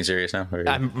actually being serious now?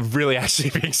 I'm really actually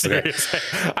being serious.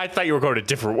 Okay. I thought you were going a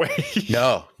different way.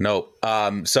 No.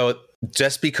 So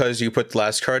just because you put the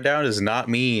last card down does not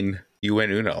mean you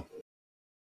win Uno.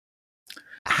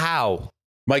 How?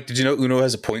 Mike, did you know Uno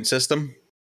has a point system?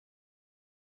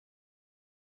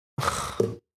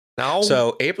 No.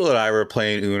 So April and I were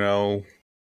playing Uno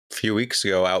a few weeks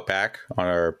ago out back on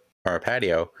our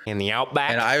patio. In the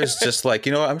outback? And I was just like,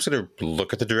 you know what? I'm just going to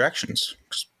look at the directions.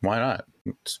 Why not?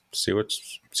 See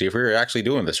if we were actually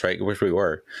doing this right, which we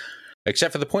were.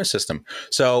 Except for the point system.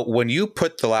 So when you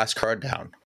put the last card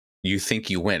down, you think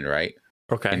you win, right?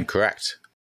 Okay. Incorrect.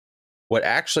 What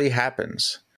actually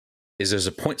happens is there's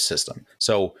a point system.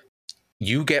 So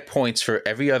you get points for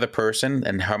every other person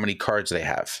and how many cards they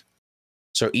have.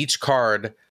 So each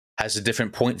card has a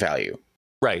different point value.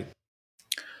 Right.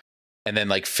 And then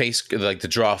like the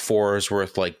draw 4 is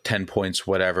worth like 10 points,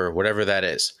 whatever that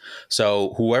is.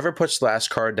 So whoever puts the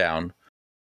last card down,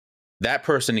 that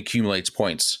person accumulates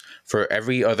points for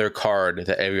every other card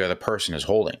that every other person is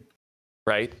holding.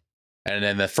 Right. And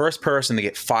then the first person to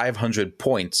get 500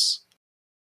 points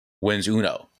wins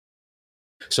Uno.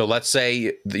 So let's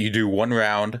say that you do one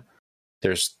round.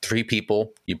 There's 3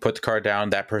 people. You put the card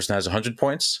down. That person has 100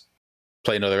 points.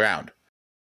 Play another round.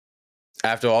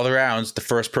 After all the rounds, the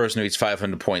first person who gets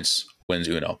 500 points wins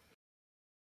Uno.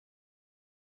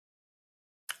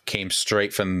 Came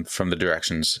straight from the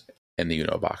directions in the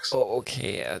Uno box. Oh,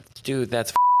 okay. Dude,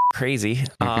 that's crazy.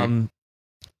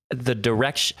 The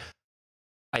direction...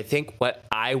 I think what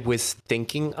I was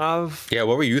thinking of... Yeah,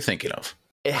 what were you thinking of?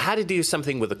 It had to do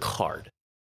something with a card.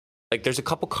 Like, there's a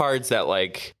couple cards that,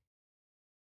 like...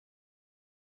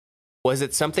 Was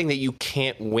it something that you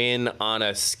can't win on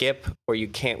a skip or you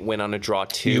can't win on a draw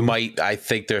 2? You might. I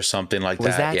think there's something like that.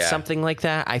 Was that something like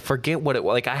that? I forget what it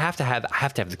was. Like, I have to have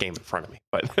the game in front of me.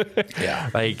 But yeah,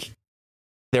 like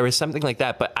there was something like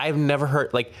that. But I've never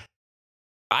heard. Like,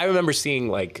 I remember seeing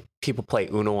like people play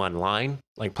Uno online,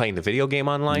 like playing the video game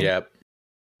online. Yep.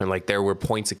 And like there were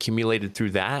points accumulated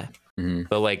through that.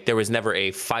 But like there was never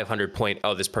a 500 point.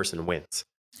 Oh, this person wins.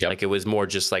 Yep. Like it was more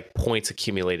just like points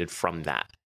accumulated from that.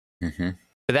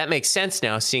 But that makes sense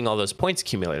now, seeing all those points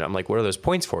accumulated. I'm like, what are those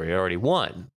points for? You already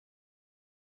won.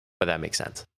 But that makes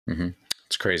sense.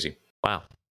 It's crazy. Wow.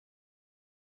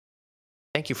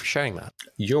 Thank you for sharing that.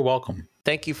 You're welcome.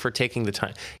 Thank you for taking the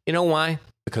time. You know why?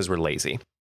 Because we're lazy.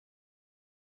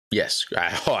 Yes.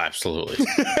 Oh, absolutely.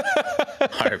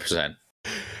 100%.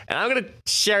 And I'm going to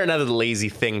share another lazy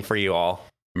thing for you all.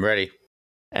 I'm ready.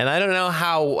 And I don't know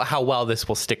how well this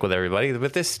will stick with everybody,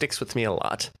 but this sticks with me a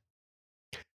lot.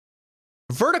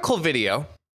 Vertical video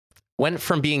went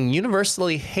from being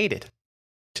universally hated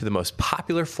to the most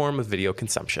popular form of video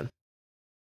consumption.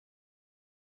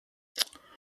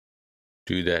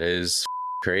 Dude, that is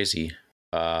crazy.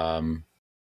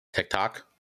 TikTok,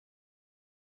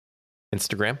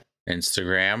 Instagram,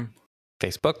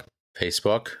 Facebook,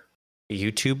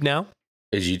 YouTube now.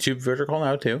 Is YouTube vertical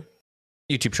now too?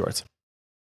 YouTube Shorts.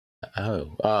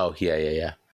 Oh,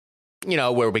 yeah. You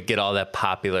know, where we get all that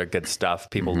popular good stuff.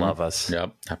 People love us.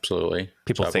 Yep, absolutely.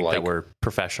 People think that we're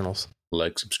professionals.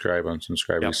 Like, subscribe,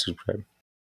 unsubscribe, Yep. resubscribe.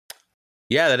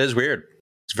 Yeah, that is weird.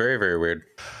 It's very, very weird.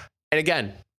 And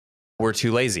again, we're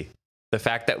too lazy. The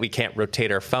fact that we can't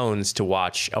rotate our phones to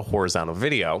watch a horizontal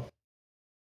video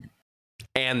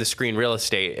and the screen real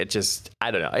estate, it just,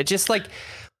 I don't know. It just like,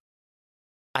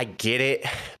 I get it,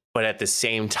 but at the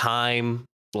same time,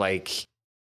 like,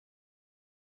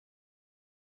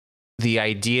 the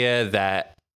idea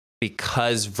that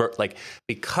because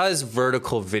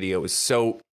vertical video is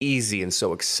so easy and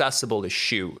so accessible to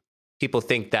shoot, people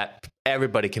think that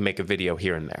everybody can make a video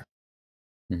here and there.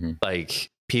 Mm-hmm. Like,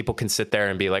 people can sit there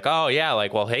and be like, oh yeah,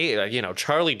 like, well, hey,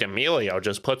 Charlie D'Amelio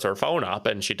just puts her phone up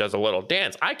and she does a little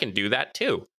dance. I can do that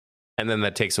too. And then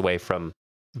that takes away from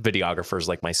videographers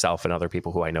like myself and other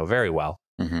people who I know very well,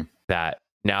 that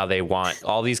now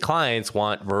all these clients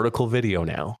want vertical video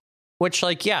now, which,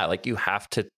 like, yeah, like, you have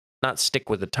to not stick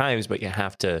with the times, but you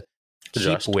have to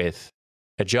keep with,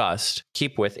 but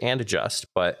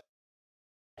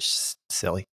it's just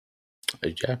silly.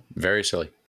 Yeah, very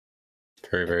silly.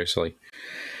 Very, very silly.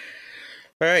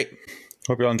 All right.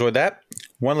 Hope you all enjoyed that.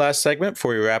 One last segment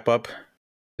before we wrap up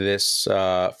this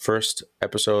first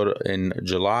episode in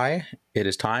July. It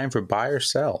is time for Buy or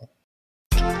Sell.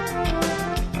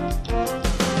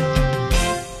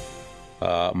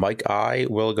 Mike, I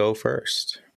will go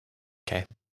first. Okay.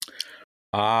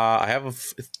 I'm going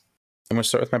to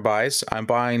start with my buys. I'm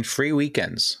buying free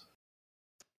weekends.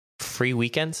 Free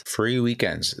weekends? Free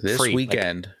weekends. This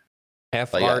weekend.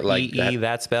 FREE,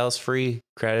 that spells free.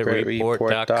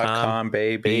 Creditreport.com,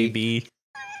 baby.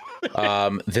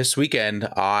 This weekend,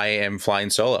 I am flying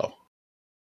solo.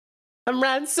 I'm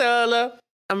riding solo.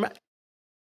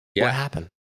 Yeah. What happened?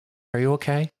 Are you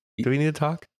okay? Do we need to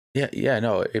talk? Yeah,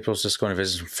 no. April's just going to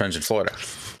visit some friends in Florida.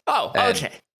 Oh,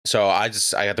 okay. So I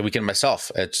got the weekend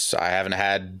myself. I haven't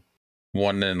had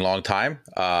one in a long time.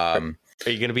 Are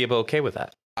you going to be okay with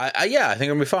that? I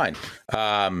think I'm gonna be fine.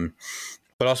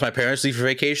 But also my parents leave for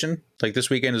vacation like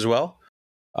this weekend as well.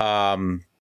 So I'm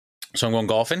going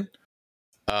golfing.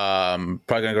 Probably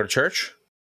gonna go to church,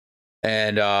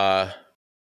 and I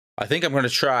think I'm gonna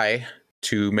try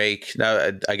to make. Now,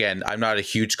 again, I'm not a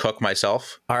huge cook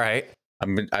myself. All right,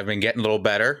 I've been getting a little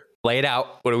better. Lay it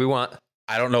out. What do we want?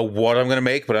 I don't know what I'm gonna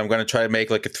make, but I'm gonna try to make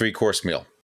like a 3-course meal.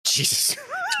 Jesus,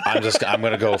 I'm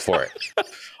gonna go for it.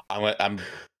 I'm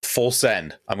full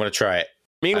send. I'm gonna try it.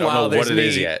 Meanwhile, I don't know what it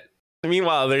is yet.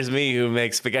 Meanwhile, there's me who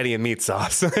makes spaghetti and meat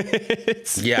sauce.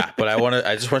 Yeah, but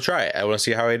I just want to try it. I want to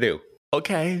see how I do.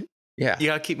 Okay. Yeah. You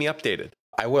gotta keep me updated.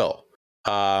 I will.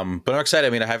 But I'm excited.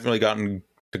 I mean, I haven't really gotten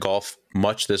to golf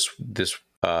much this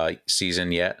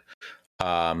season yet.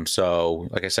 So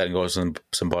like I said, I'm going with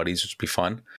some buddies, which would be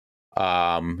fun.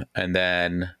 And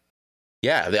then,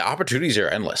 yeah, the opportunities are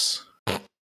endless.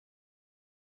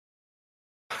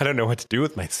 I don't know what to do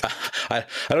with myself. I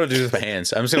don't know what to do with my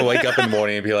hands. I'm just gonna wake up in the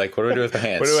morning and be like, what do I do with my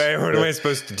hands? What am I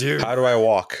supposed to do? How do I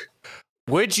walk?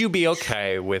 Would you be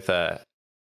okay with a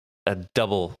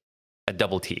double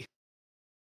T?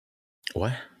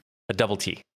 What? A double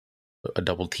T. A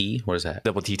double T? What is that?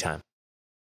 Double T time.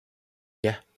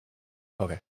 Yeah.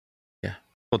 Okay. Yeah.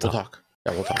 We'll talk.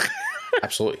 Yeah, we'll talk.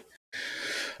 Absolutely.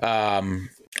 I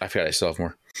forgot I still have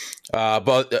more.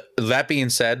 But that being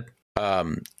said,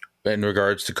 in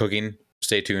regards to cooking,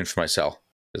 stay tuned for my sell.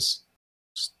 Just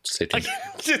stay tuned.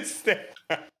 Just stay.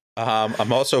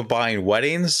 I'm also buying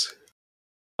weddings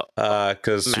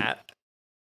because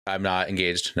I'm not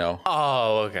engaged. No.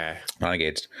 Oh, okay. Not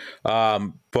engaged.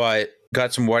 But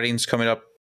got some weddings coming up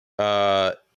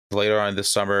later on this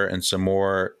summer and some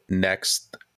more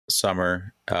next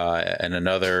summer and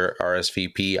another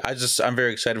RSVP. I'm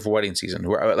very excited for wedding season.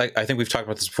 I think we've talked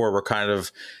about this before. We're kind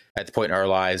of at the point in our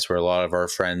lives where a lot of our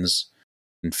friends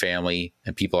and family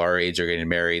and people our age are getting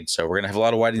married. So we're gonna have a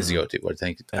lot of weddings to go to.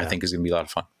 I think is gonna be a lot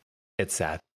of fun. It's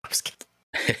sad. I'm just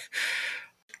kidding.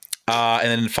 And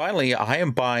then finally, I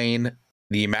am buying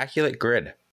the Immaculate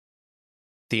Grid.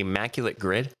 The Immaculate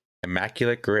Grid?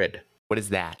 Immaculate Grid. What is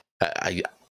that?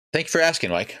 Thank you for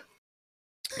asking, Mike.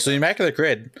 So the Immaculate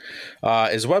Grid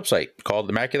is a website called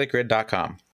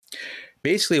immaculategrid.com.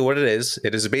 Basically what it is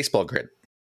a baseball grid.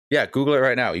 Yeah, Google it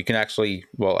right now. You can actually,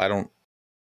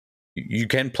 you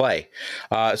can play.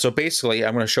 So basically,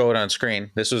 I'm going to show it on screen.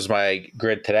 This was my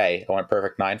grid today. I went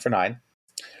perfect 9 for 9.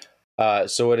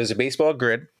 So it is a baseball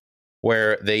grid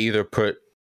where they either put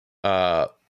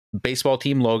baseball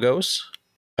team logos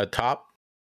atop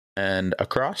and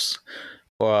across,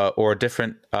 or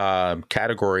different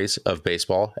categories of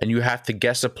baseball, and you have to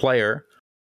guess a player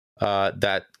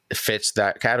that fits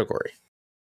that category.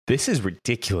 This is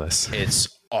ridiculous.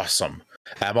 It's awesome.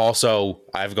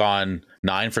 I've gone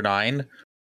 9 for 9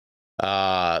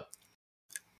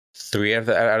 3 out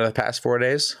of the past 4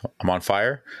 days. I'm on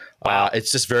fire. Wow.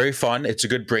 It's just very fun. It's a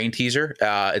good brain teaser.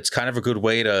 It's kind of a good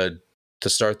way to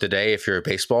start the day if you're a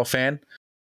baseball fan.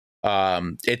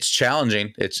 It's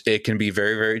challenging. It can be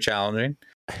very, very challenging.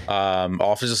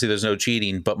 Obviously, there's no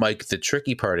cheating, but Mike, the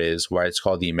tricky part is why it's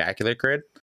called the Immaculate Grid.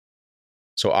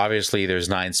 So obviously, there's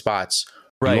 9 spots.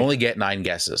 Right. You only get 9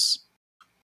 guesses.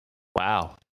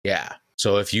 Wow. Yeah.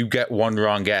 So if you get one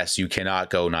wrong guess, you cannot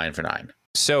go 9 for 9.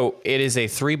 So it is a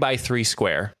 3x3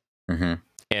 square,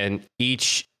 and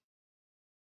each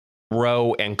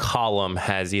row and column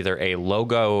has either a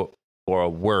logo or a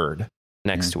word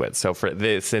next to it. So for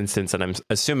this instance, and I'm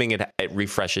assuming it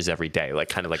refreshes every day, like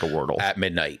kind of like a Wordle. At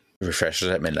midnight. Refreshes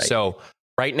at midnight. So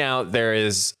right now there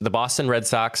is the Boston Red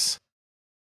Sox,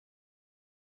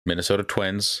 Minnesota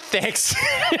Twins. Thanks.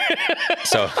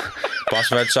 So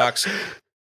Boston Red Sox,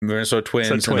 Minnesota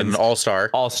Twins, and then an All-Star.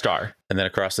 All-Star. And then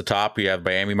across the top, you have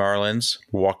Miami Marlins,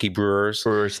 Milwaukee Brewers,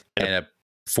 and a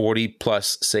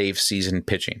 40-plus save season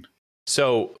pitching.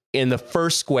 So in the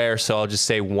first square, so I'll just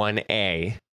say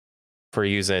 1A for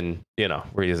using,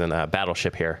 we're using a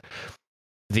Battleship here.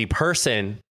 The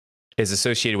person is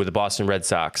associated with the Boston Red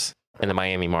Sox and the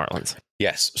Miami Marlins.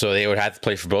 Yes. So they would have to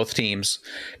play for both teams.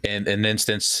 In an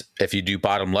instance, if you do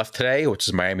bottom left today, which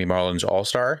is Miami Marlins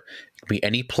All-Star, it could be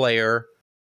any player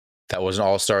that was an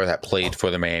All-Star that played for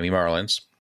the Miami Marlins.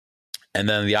 And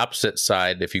then the opposite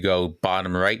side, if you go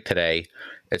bottom right today,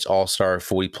 it's All-Star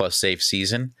 40-plus save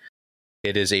season.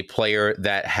 It is a player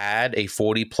that had a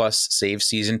 40-plus save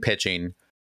season pitching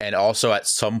and also at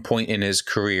some point in his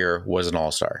career was an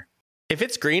All-Star. If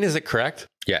it's green, is it correct?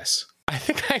 Yes. I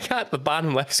think I got the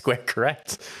bottom left square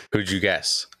correct. Who'd you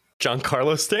guess?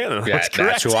 Giancarlo Stanton. Yeah,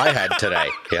 that's who I had today.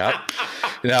 Yeah.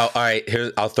 Now, all right,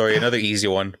 I'll throw you another easy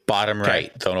one. Bottom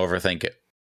right. Don't overthink it.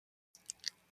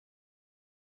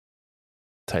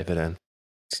 Type it in.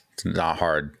 It's not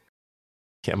hard.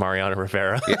 Yeah, Mariano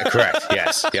Rivera. Yeah, correct.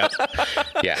 Yes. Yep.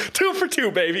 Yeah. 2 for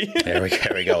 2, baby. There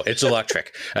we go. It's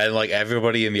electric. And like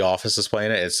everybody in the office is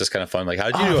playing it. It's just kind of fun. Like,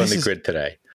 how'd you do on the grid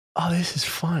today? Oh, this is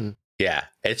fun. Yeah.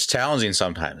 It's challenging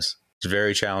sometimes. It's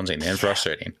very challenging and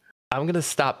frustrating. I'm going to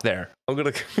stop there. I'm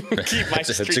going to keep my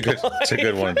it's a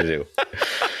good one to do.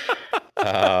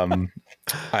 All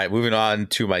right, moving on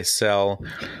to my sell.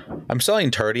 I'm selling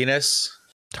tardiness.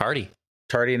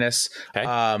 Tardiness.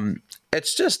 Okay.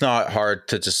 It's just not hard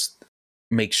to just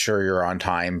make sure you're on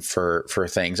time for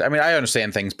things. I mean, I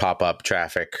understand things pop up,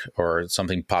 traffic, or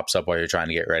something pops up while you're trying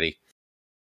to get ready.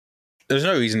 There's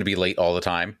no reason to be late all the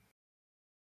time.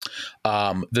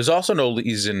 There's also no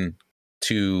reason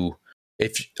to,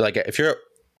 if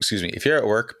you're at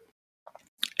work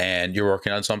and you're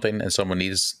working on something and someone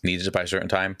needs it by a certain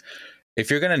time,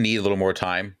 if you're going to need a little more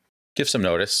time, give some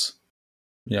notice.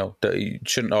 You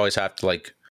shouldn't always have to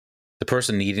the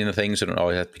person needing the thing shouldn't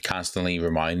always have to be constantly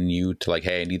reminding you to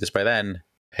hey, I need this by then.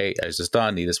 Hey, is this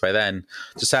done? Need this by then.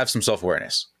 Just have some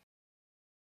self-awareness.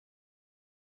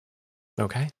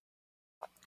 Okay.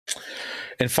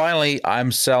 And finally,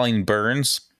 I'm selling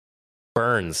Burns.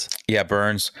 Yeah,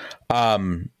 Burns.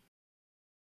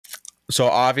 So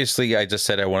obviously I just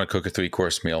said I want to cook a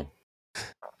 3-course meal.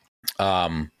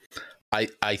 I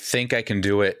think I can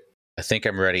do it. I think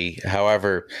I'm ready.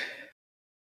 However,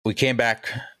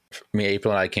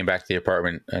 April and I came back to the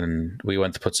apartment and we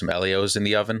went to put some Elios in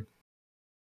the oven.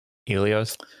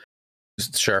 Elios?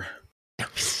 Sure.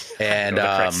 And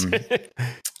I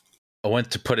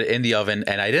went to put it in the oven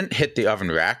and I didn't hit the oven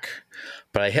rack,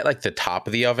 but I hit the top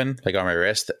of the oven, on my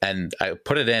wrist, and I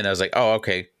put it in. I was like, oh,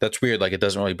 okay, that's weird. It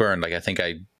doesn't really burn. I think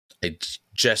I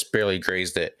just barely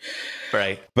grazed it.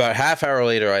 Right. About a half hour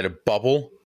later, I had a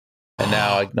bubble. And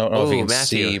now I don't know if you can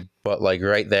see, but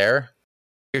right there.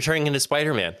 You're turning into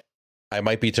Spider-Man. I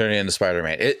might be turning into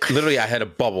Spider-Man. It literally, I had a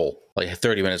bubble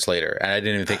 30 minutes later, and I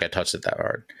didn't even think I touched it that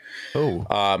hard.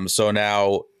 Oh. So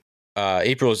now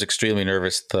April is extremely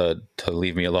nervous to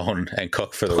leave me alone and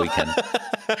cook for the weekend.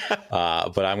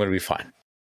 But I'm going to be fine.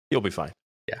 You'll be fine.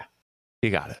 Yeah. You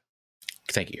got it.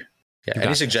 Thank you. Yeah.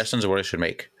 Any suggestions of what I should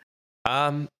make?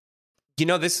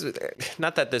 This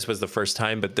not that this was the first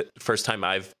time, but the first time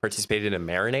I've participated in a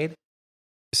marinade.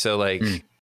 So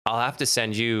I'll have to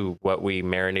send you what we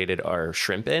marinated our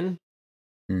shrimp in,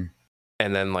 and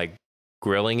then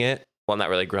grilling it. Well, not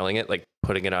really grilling it,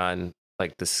 putting it on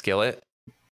the skillet,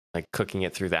 cooking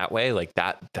it through that way.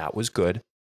 That was good.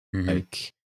 Mm-hmm.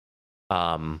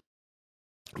 A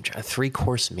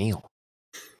 3-course meal.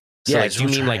 So Yeah, you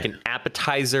mean an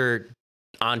appetizer,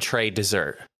 entree,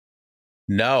 dessert?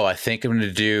 No, I think I'm going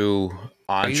to do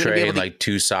entree and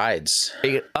 2 sides.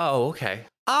 Oh, okay.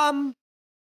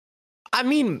 I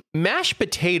mean, mashed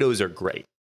potatoes are great.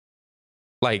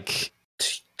 Like,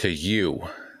 To you,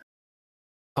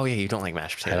 oh yeah, you don't like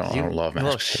mashed potatoes. I don't love you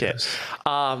mashed little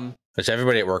potatoes. Which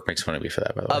everybody at work makes fun of me for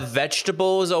that, by the way. A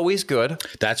vegetable is always good.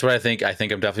 That's what I think. I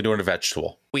think I'm definitely doing a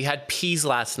vegetable. We had peas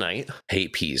last night.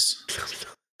 Hate peas.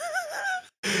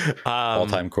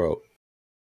 All-time quote.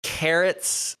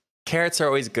 Carrots are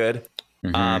always good.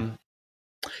 Mm-hmm.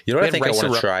 You know what I think I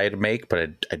want to try to make,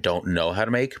 but I don't know how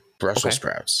to make? Brussels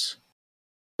sprouts.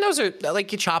 Those are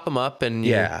like you chop them up and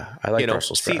I like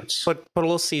Brussels sprouts. Put a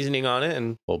little seasoning on it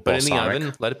and put it in the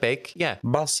oven. Let it bake. Yeah,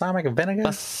 balsamic vinegar.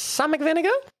 Balsamic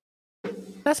vinegar.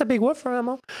 That's a big word for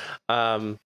Emma.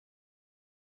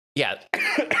 Yeah.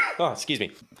 Oh, excuse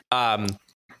me. Yeah,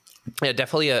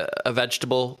 definitely a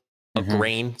vegetable, a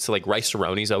grain. So like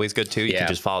rice-a-roni is always good too. You can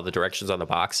just follow the directions on the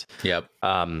box. Yep.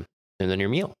 And then your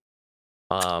meal.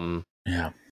 Yeah.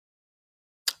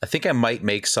 I think I might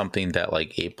make something that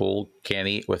like April can't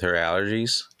eat with her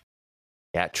allergies.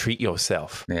 Yeah, treat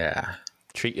yourself. Yeah.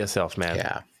 Treat yourself, man.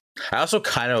 Yeah. I also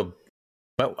I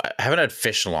haven't had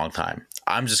fish in a long time.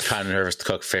 I'm just kind of nervous to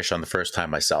cook fish on the first time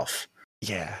myself.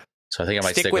 Yeah. So I think I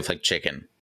might stick with like chicken.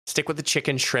 Stick with the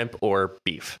chicken, shrimp, or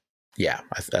beef. Yeah,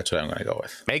 that's what I'm going to go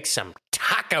with. Make some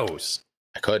tacos.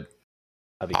 I could.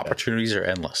 Opportunities are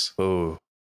endless. Ooh.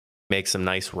 Make some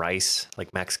nice rice,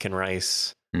 like Mexican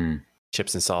rice.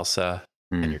 Chips and salsa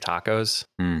and your tacos.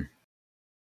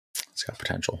 It's got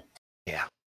potential. Yeah.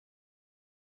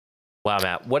 Wow,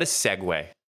 Matt, what a segue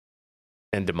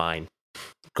into mine.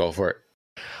 Go for it.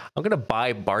 I'm going to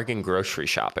buy bargain grocery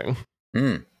shopping.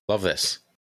 Love this.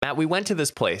 Matt, we went to this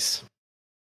place.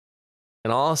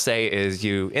 And all I'll say is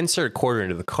you insert a quarter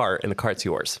into the cart and the cart's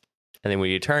yours. And then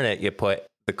when you turn it, you put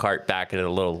the cart back in a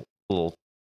little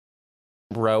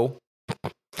row.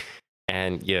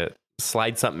 And you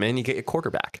slide something in, you get your quarter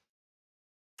back.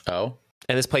 Oh.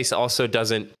 And this place also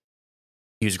doesn't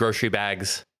use grocery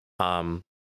bags. Do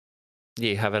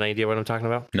you have an idea what I'm talking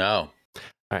about? No.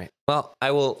 All right. Well,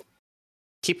 I will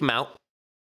keep them out.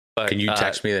 But, can you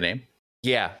text me the name?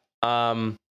 Yeah.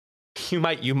 You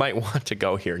might want to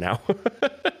go here now.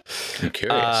 I'm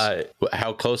curious.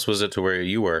 How close was it to where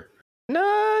you were? No,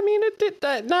 I mean, it did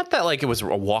that. Not that like it was a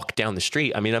walk down the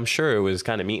street. I mean, I'm sure it was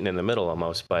kind of meeting in the middle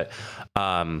almost, but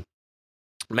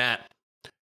Matt.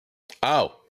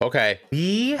 Oh, okay.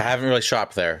 I haven't really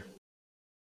shopped there.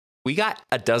 We got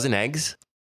a dozen eggs,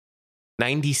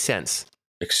 90 cents.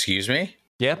 Excuse me?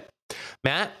 Yep.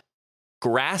 Matt,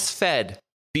 grass-fed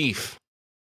beef,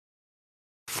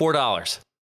 $4.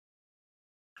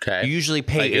 Okay. You usually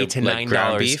pay $8 to $9.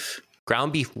 Ground beef?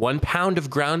 Ground beef, 1 pound of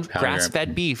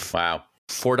grass-fed beef. Wow.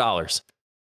 $4.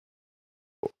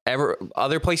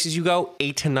 Other places you go,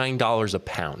 $8 to $9 a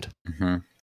pound. Mm-hmm.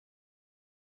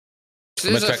 So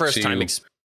this is our first time.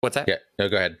 What's that? Yeah, no,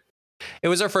 go ahead. It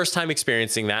was our first time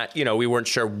experiencing that. You know, we weren't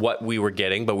sure what we were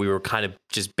getting, but we were kind of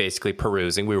just basically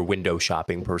perusing. We were window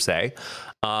shopping per se.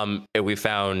 And we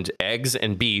found eggs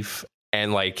and beef.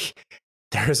 And like,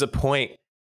 there's a point,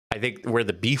 I think, where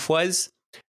the beef was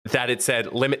that it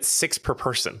said limit 6 per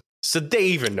person. So they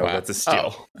even know that's a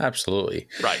steal. Oh, absolutely.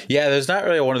 Right. Yeah, there's not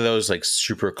really one of those like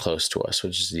super close to us,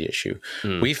 which is the issue.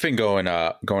 We've been going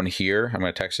here. I'm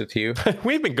going to text it to you.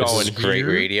 We've been going this is great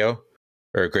radio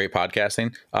or great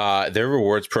podcasting. Their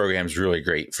rewards program is really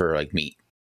great for like meat.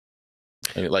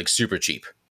 Like super cheap.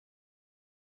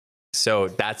 So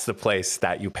that's the place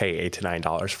that you pay $8 to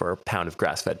 $9 for a pound of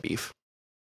grass-fed beef.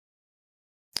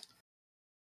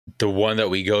 The one that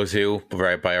we go to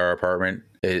right by our apartment,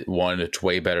 it's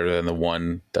way better than the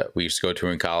one that we used to go to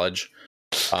in college.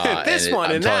 This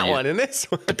one and that one and this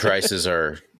one. The prices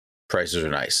are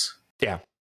nice. Yeah.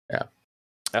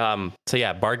 Yeah. So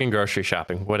yeah, bargain grocery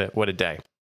shopping. What a day.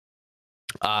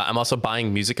 I'm also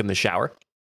buying music in the shower.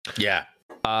 Yeah.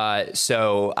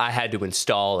 So I had to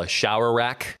install a shower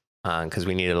rack because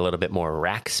we needed a little bit more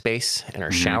rack space in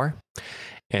our shower.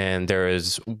 And there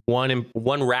is one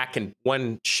rack and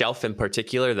one shelf in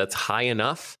particular that's high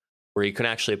enough where you can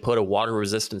actually put a water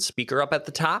resistant speaker up at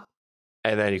the top,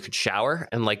 and then you could shower,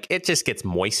 and like it just gets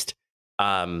moist. You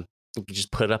can just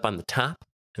put it up on the top,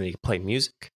 and then you can play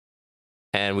music.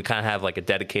 And we kind of have like a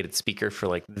dedicated speaker for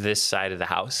like this side of the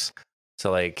house.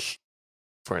 So like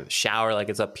if we're in the shower, like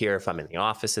it's up here. If I'm in the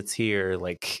office, it's here,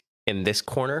 like in this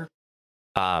corner.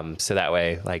 So that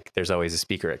way, like there's always a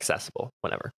speaker accessible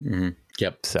whenever.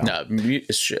 Yep. So no,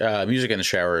 music in the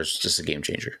shower is just a game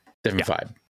changer. Different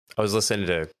vibe. I was listening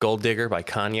to Gold Digger by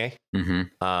Kanye.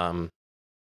 Man,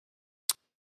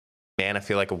 I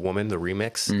Feel Like a Woman, the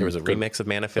remix. There was a remix of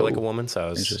Man, I Feel Like a Woman. So I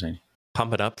was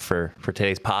pumping up for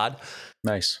today's pod.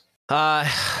 Nice.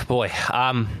 Boy,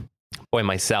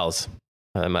 my cells.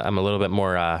 I'm a little bit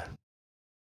more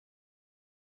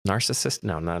narcissist.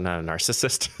 No, not a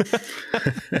narcissist.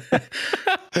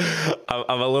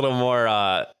 I'm a little more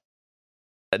a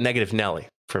negative Nelly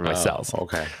for myself. Oh,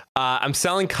 okay. I'm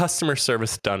selling customer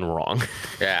service done wrong.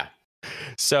 Yeah.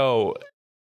 So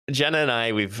Jenna and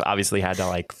I, we've obviously had to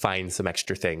like find some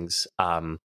extra things.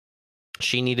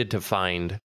 She needed to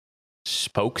find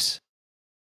spokes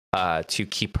to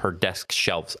keep her desk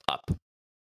shelves up.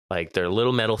 Like they're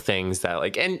little metal things that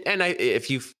like, and if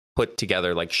you've put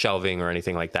together like shelving or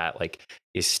anything like that, like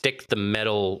you stick the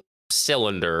metal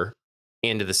cylinder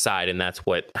into the side and that's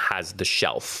what has the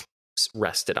shelf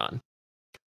rested on.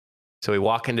 So we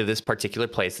walk into this particular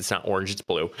place. It's not orange, it's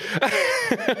blue.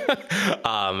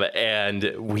 And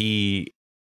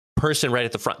person right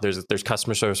at the front, there's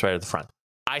customer service right at the front.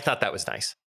 I thought that was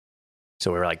nice.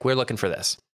 So we were like, we're looking for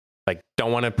this. Like,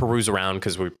 don't want to peruse around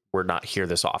because we're not here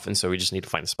this often. So we just need to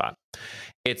find a spot.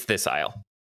 It's this aisle.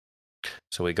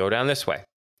 So we go down this way.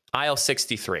 Aisle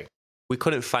 63. We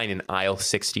couldn't find an aisle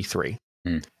 63.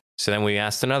 So then we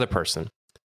asked another person.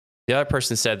 The other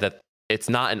person said that it's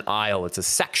not an aisle, it's a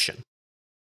section.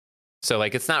 So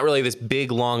like, it's not really this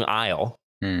big, long aisle.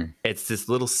 It's this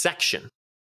little section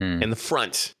in the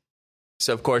front.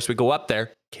 So of course we go up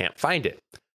there, can't find it.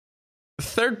 The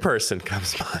third person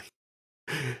comes by.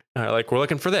 Like, we're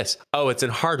looking for this. Oh, it's in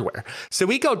hardware. So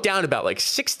we go down about like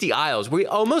 60 aisles. We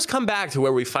almost come back to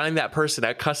where we find that person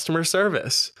at customer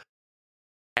service.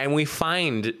 And we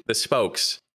find the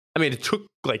spokes. I mean, it took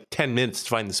like 10 minutes to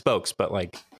find the spokes, but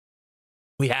like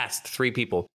we asked 3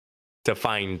 people to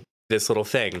find this little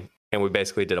thing. And we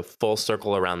basically did a full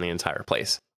circle around the entire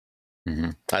place.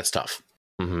 That's tough.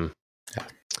 Yeah.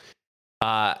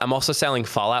 I'm also selling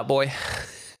Fall Out Boy.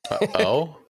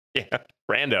 Oh? Yeah.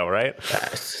 Rando, right?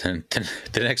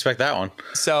 Didn't expect that one.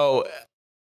 So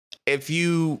if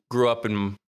you grew up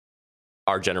in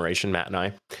our generation, Matt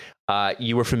and I,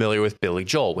 you were familiar with Billy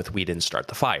Joel with We Didn't Start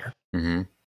the Fire.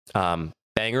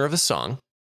 Banger of a song.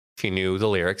 If you knew the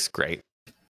lyrics, great.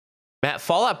 Matt,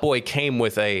 Fall Out Boy came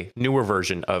with a newer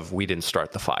version of We Didn't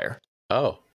Start the Fire.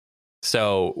 Oh.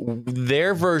 So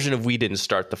their version of We Didn't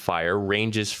Start the Fire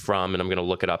ranges from, and I'm going to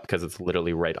look it up because it's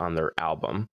literally right on their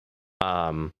album,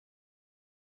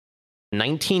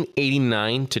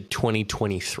 1989 to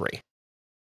 2023.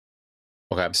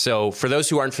 Okay. So for those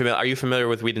who aren't familiar, are you familiar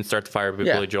with We Didn't Start the Fire by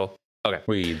Billy Joel? Okay.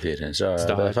 We didn't start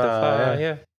the fire.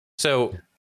 Yeah. So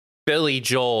Billy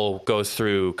Joel goes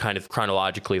through kind of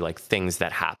chronologically like things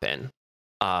that happen.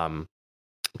 I'm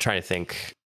trying to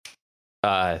think.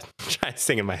 Trying to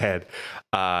sing in my head.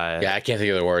 Yeah, I can't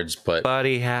think of the words, but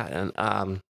Buddy had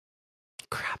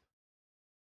crap.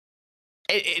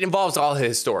 It involves all his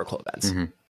historical events.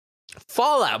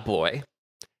 Fall Out Boy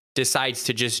decides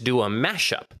to just do a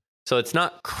mashup. So it's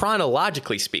not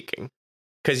chronologically speaking,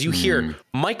 because you hear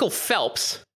Michael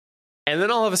Phelps, and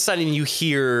then all of a sudden you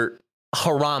hear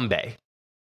Harambe.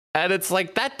 And it's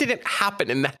like, that didn't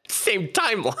happen in that same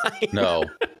timeline. No.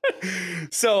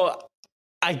 So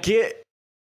I get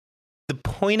the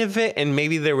point of it, and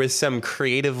maybe there was some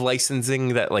creative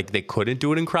licensing that like they couldn't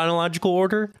do it in chronological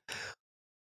order.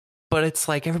 But it's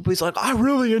like, everybody's like, I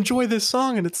really enjoy this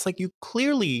song. And it's like, you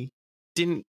clearly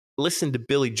didn't listen to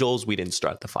Billy Joel's We Didn't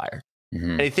Start the Fire.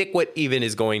 And I think what even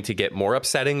is going to get more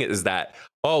upsetting is that,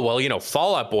 oh, well, you know,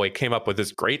 Fall Out Boy came up with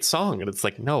this great song. And it's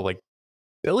like, no, like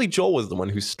Billy Joel was the one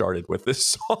who started with this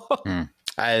song.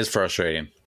 That is frustrating.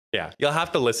 Yeah, you'll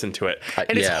have to listen to it.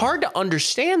 And it's hard to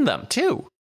understand them, too.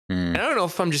 And I don't know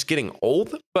if I'm just getting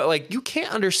old, but like, you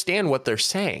can't understand what they're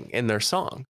saying in their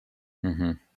song.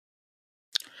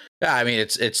 Yeah, I mean,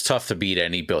 it's tough to beat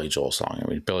any Billy Joel song. I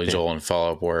mean, Billy Joel and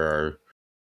Fall Out Boy are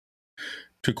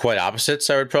two quite opposites,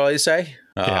 I would probably say.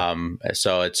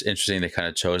 So it's interesting they kind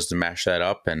of chose to mash that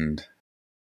up. And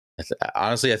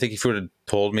honestly, I think if you would have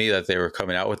told me that they were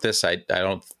coming out with this, I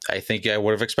think I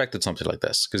would have expected something like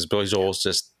this, because Billy Joel's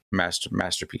just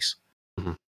masterpiece.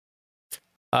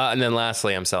 And then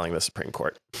lastly, I'm selling the Supreme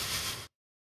Court.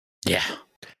 Yeah.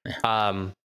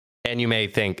 And you may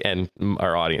think, and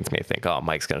our audience may think, oh,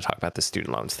 Mike's going to talk about the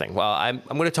student loans thing. Well, I'm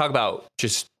going to talk about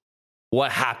just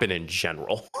what happened in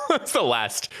general. It's the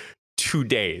last 2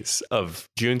 days of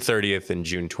June 30th and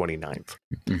June 29th.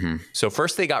 So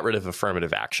first they got rid of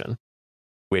affirmative action,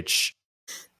 which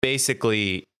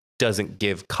basically doesn't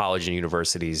give college and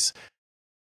universities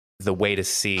the way to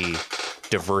see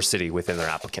diversity within their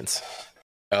applicants.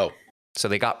 Oh. So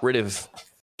they got rid of,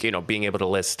 being able to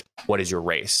list what is your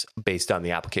race based on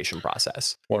the application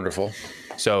process. Wonderful.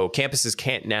 So campuses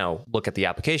can't now look at the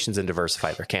applications and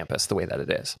diversify their campus the way that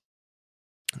it is.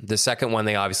 The second one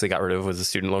they obviously got rid of was the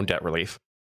student loan debt relief.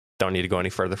 Don't need to go any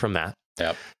further from that.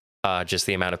 Yep. Just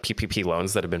the amount of PPP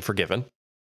loans that have been forgiven.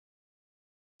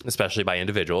 especially by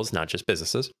individuals, not just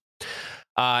businesses.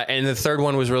 And the third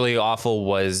one was really awful.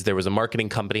 Was there was a marketing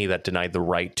company that denied the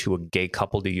right to a gay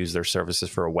couple to use their services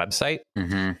for a website.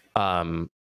 Mm-hmm.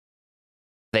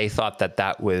 They thought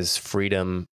that was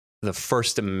freedom, the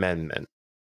First Amendment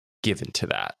given to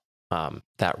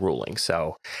that ruling.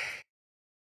 So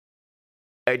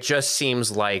it just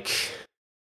seems like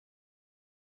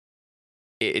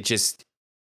it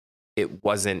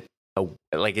wasn't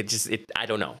I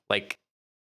don't know. Like,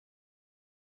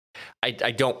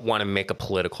 I don't want to make a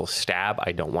political stab.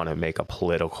 I don't want to make a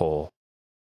political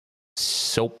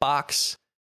soapbox,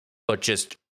 but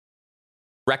just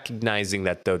recognizing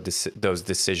that those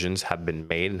decisions have been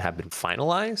made and have been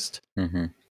finalized. Mm-hmm.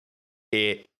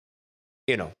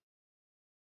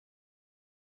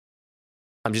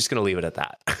 I'm just going to leave it at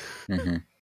that. Mm-hmm.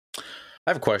 I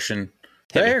have a question.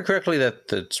 Did I hear correctly that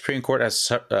the Supreme Court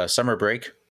has summer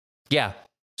break? Yeah.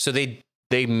 So they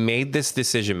made this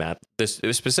decision, Matt. It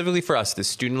was specifically for us, the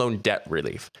student loan debt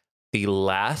relief, the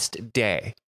last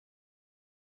day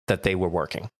that they were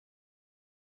working.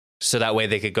 So that way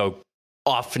they could go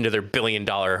off into their $1 billion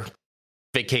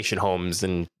vacation homes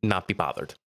and not be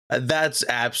bothered. That's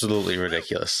absolutely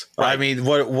ridiculous. Right. I mean,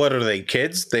 what are they,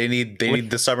 kids? They need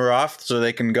the summer off so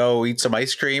they can go eat some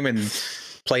ice cream and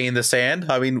play in the sand.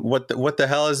 I mean, what the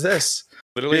hell is this?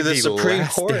 Literally the Supreme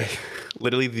Court.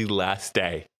 Literally the last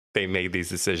day they made these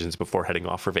decisions before heading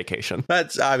off for vacation.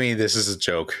 This is a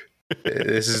joke.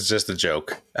 This is just a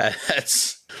joke.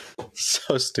 That's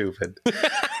so stupid.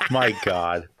 My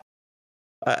God.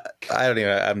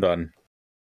 I'm done.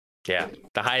 Yeah.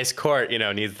 The highest court,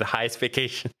 needs the highest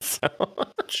vacation. So.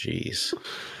 Jeez.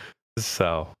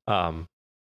 So,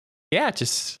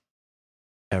 just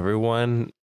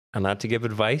everyone, not to give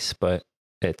advice, but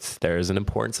there's an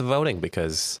importance of voting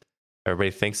because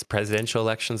everybody thinks the presidential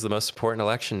election is the most important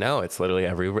election. No, it's literally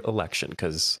every election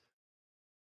because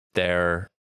there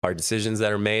are decisions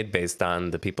that are made based on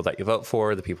the people that you vote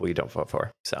for, the people you don't vote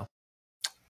for. So,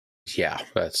 yeah,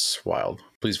 that's wild.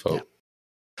 Please vote. Yeah.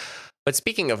 But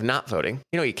speaking of not voting,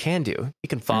 you can do. You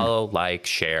can follow, like,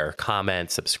 share,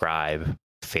 comment, subscribe,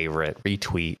 favorite,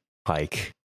 retweet,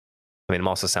 like. I mean, I'm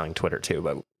also selling Twitter too,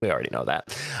 but we already know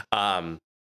that.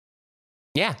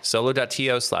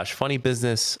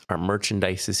 Solo.to/funnybusiness. Our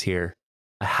merchandise is here.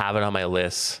 I have it on my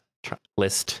list,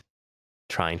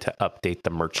 trying to update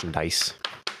the merchandise.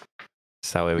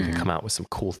 So that way we can come out with some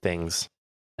cool things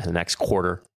in the next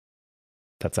quarter.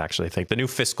 That's actually, I think, the new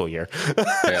fiscal year.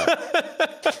 Yeah.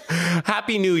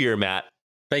 Happy New Year, Matt.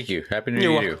 Thank you. Happy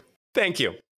New Year to you. Thank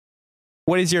you.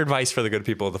 What is your advice for the good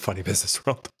people of the funny business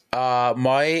world?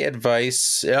 My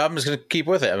advice, I'm just going to keep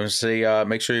with it. I'm going to say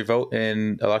make sure you vote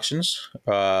in elections.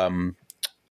 Try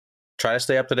to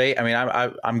stay up to date. I mean,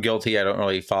 I'm guilty. I don't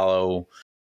really follow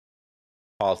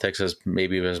politics as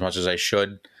much as I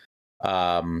should.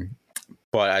 But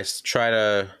I try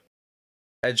to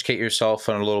educate yourself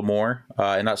on a little more.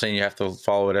 I'm not saying you have to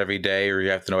follow it every day or you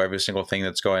have to know every single thing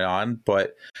that's going on.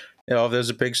 But, if there's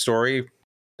a big story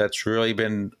that's really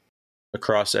been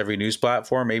across every news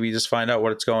platform, maybe just find out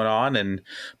what's going on. And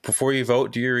before you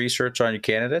vote, do your research on your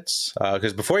candidates.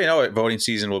 Because before you know it, voting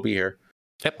season will be here.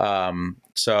 Yep.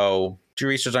 So do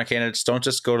research on candidates. Don't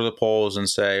just go to the polls and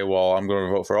say, well, I'm going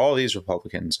to vote for all these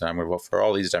Republicans and I'm going to vote for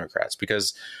all these Democrats,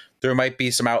 because there might be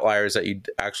some outliers that you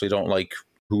actually don't like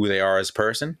who they are as a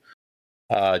person.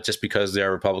 Just because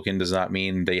they're Republican does not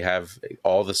mean they have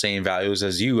all the same values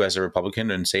as you as a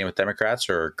Republican, and same with Democrats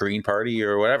or Green Party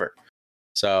or whatever.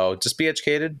 So just be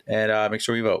educated and make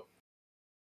sure you vote.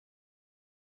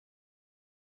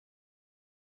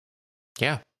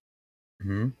 Yeah.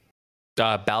 Mm-hmm.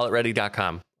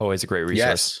 Ballotready.com. Always a great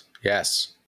resource.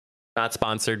 Yes. Not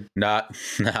sponsored. Not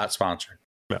sponsored.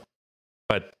 No.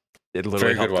 But it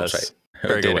literally helped us.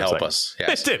 Very good website. Help us.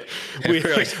 Yes. It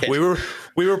did.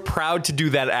 We were proud to do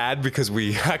that ad because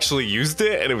we actually used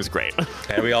it and it was great.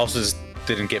 And we also just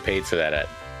didn't get paid for that ad.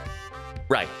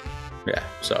 Right. Yeah.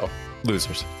 So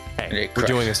losers. Hey, we're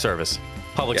doing a service.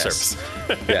 Public service.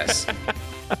 Yes.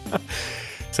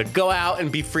 So go out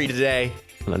and be free today.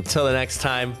 And until the next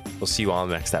time, we'll see you all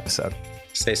in the next episode.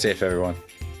 Stay safe, everyone.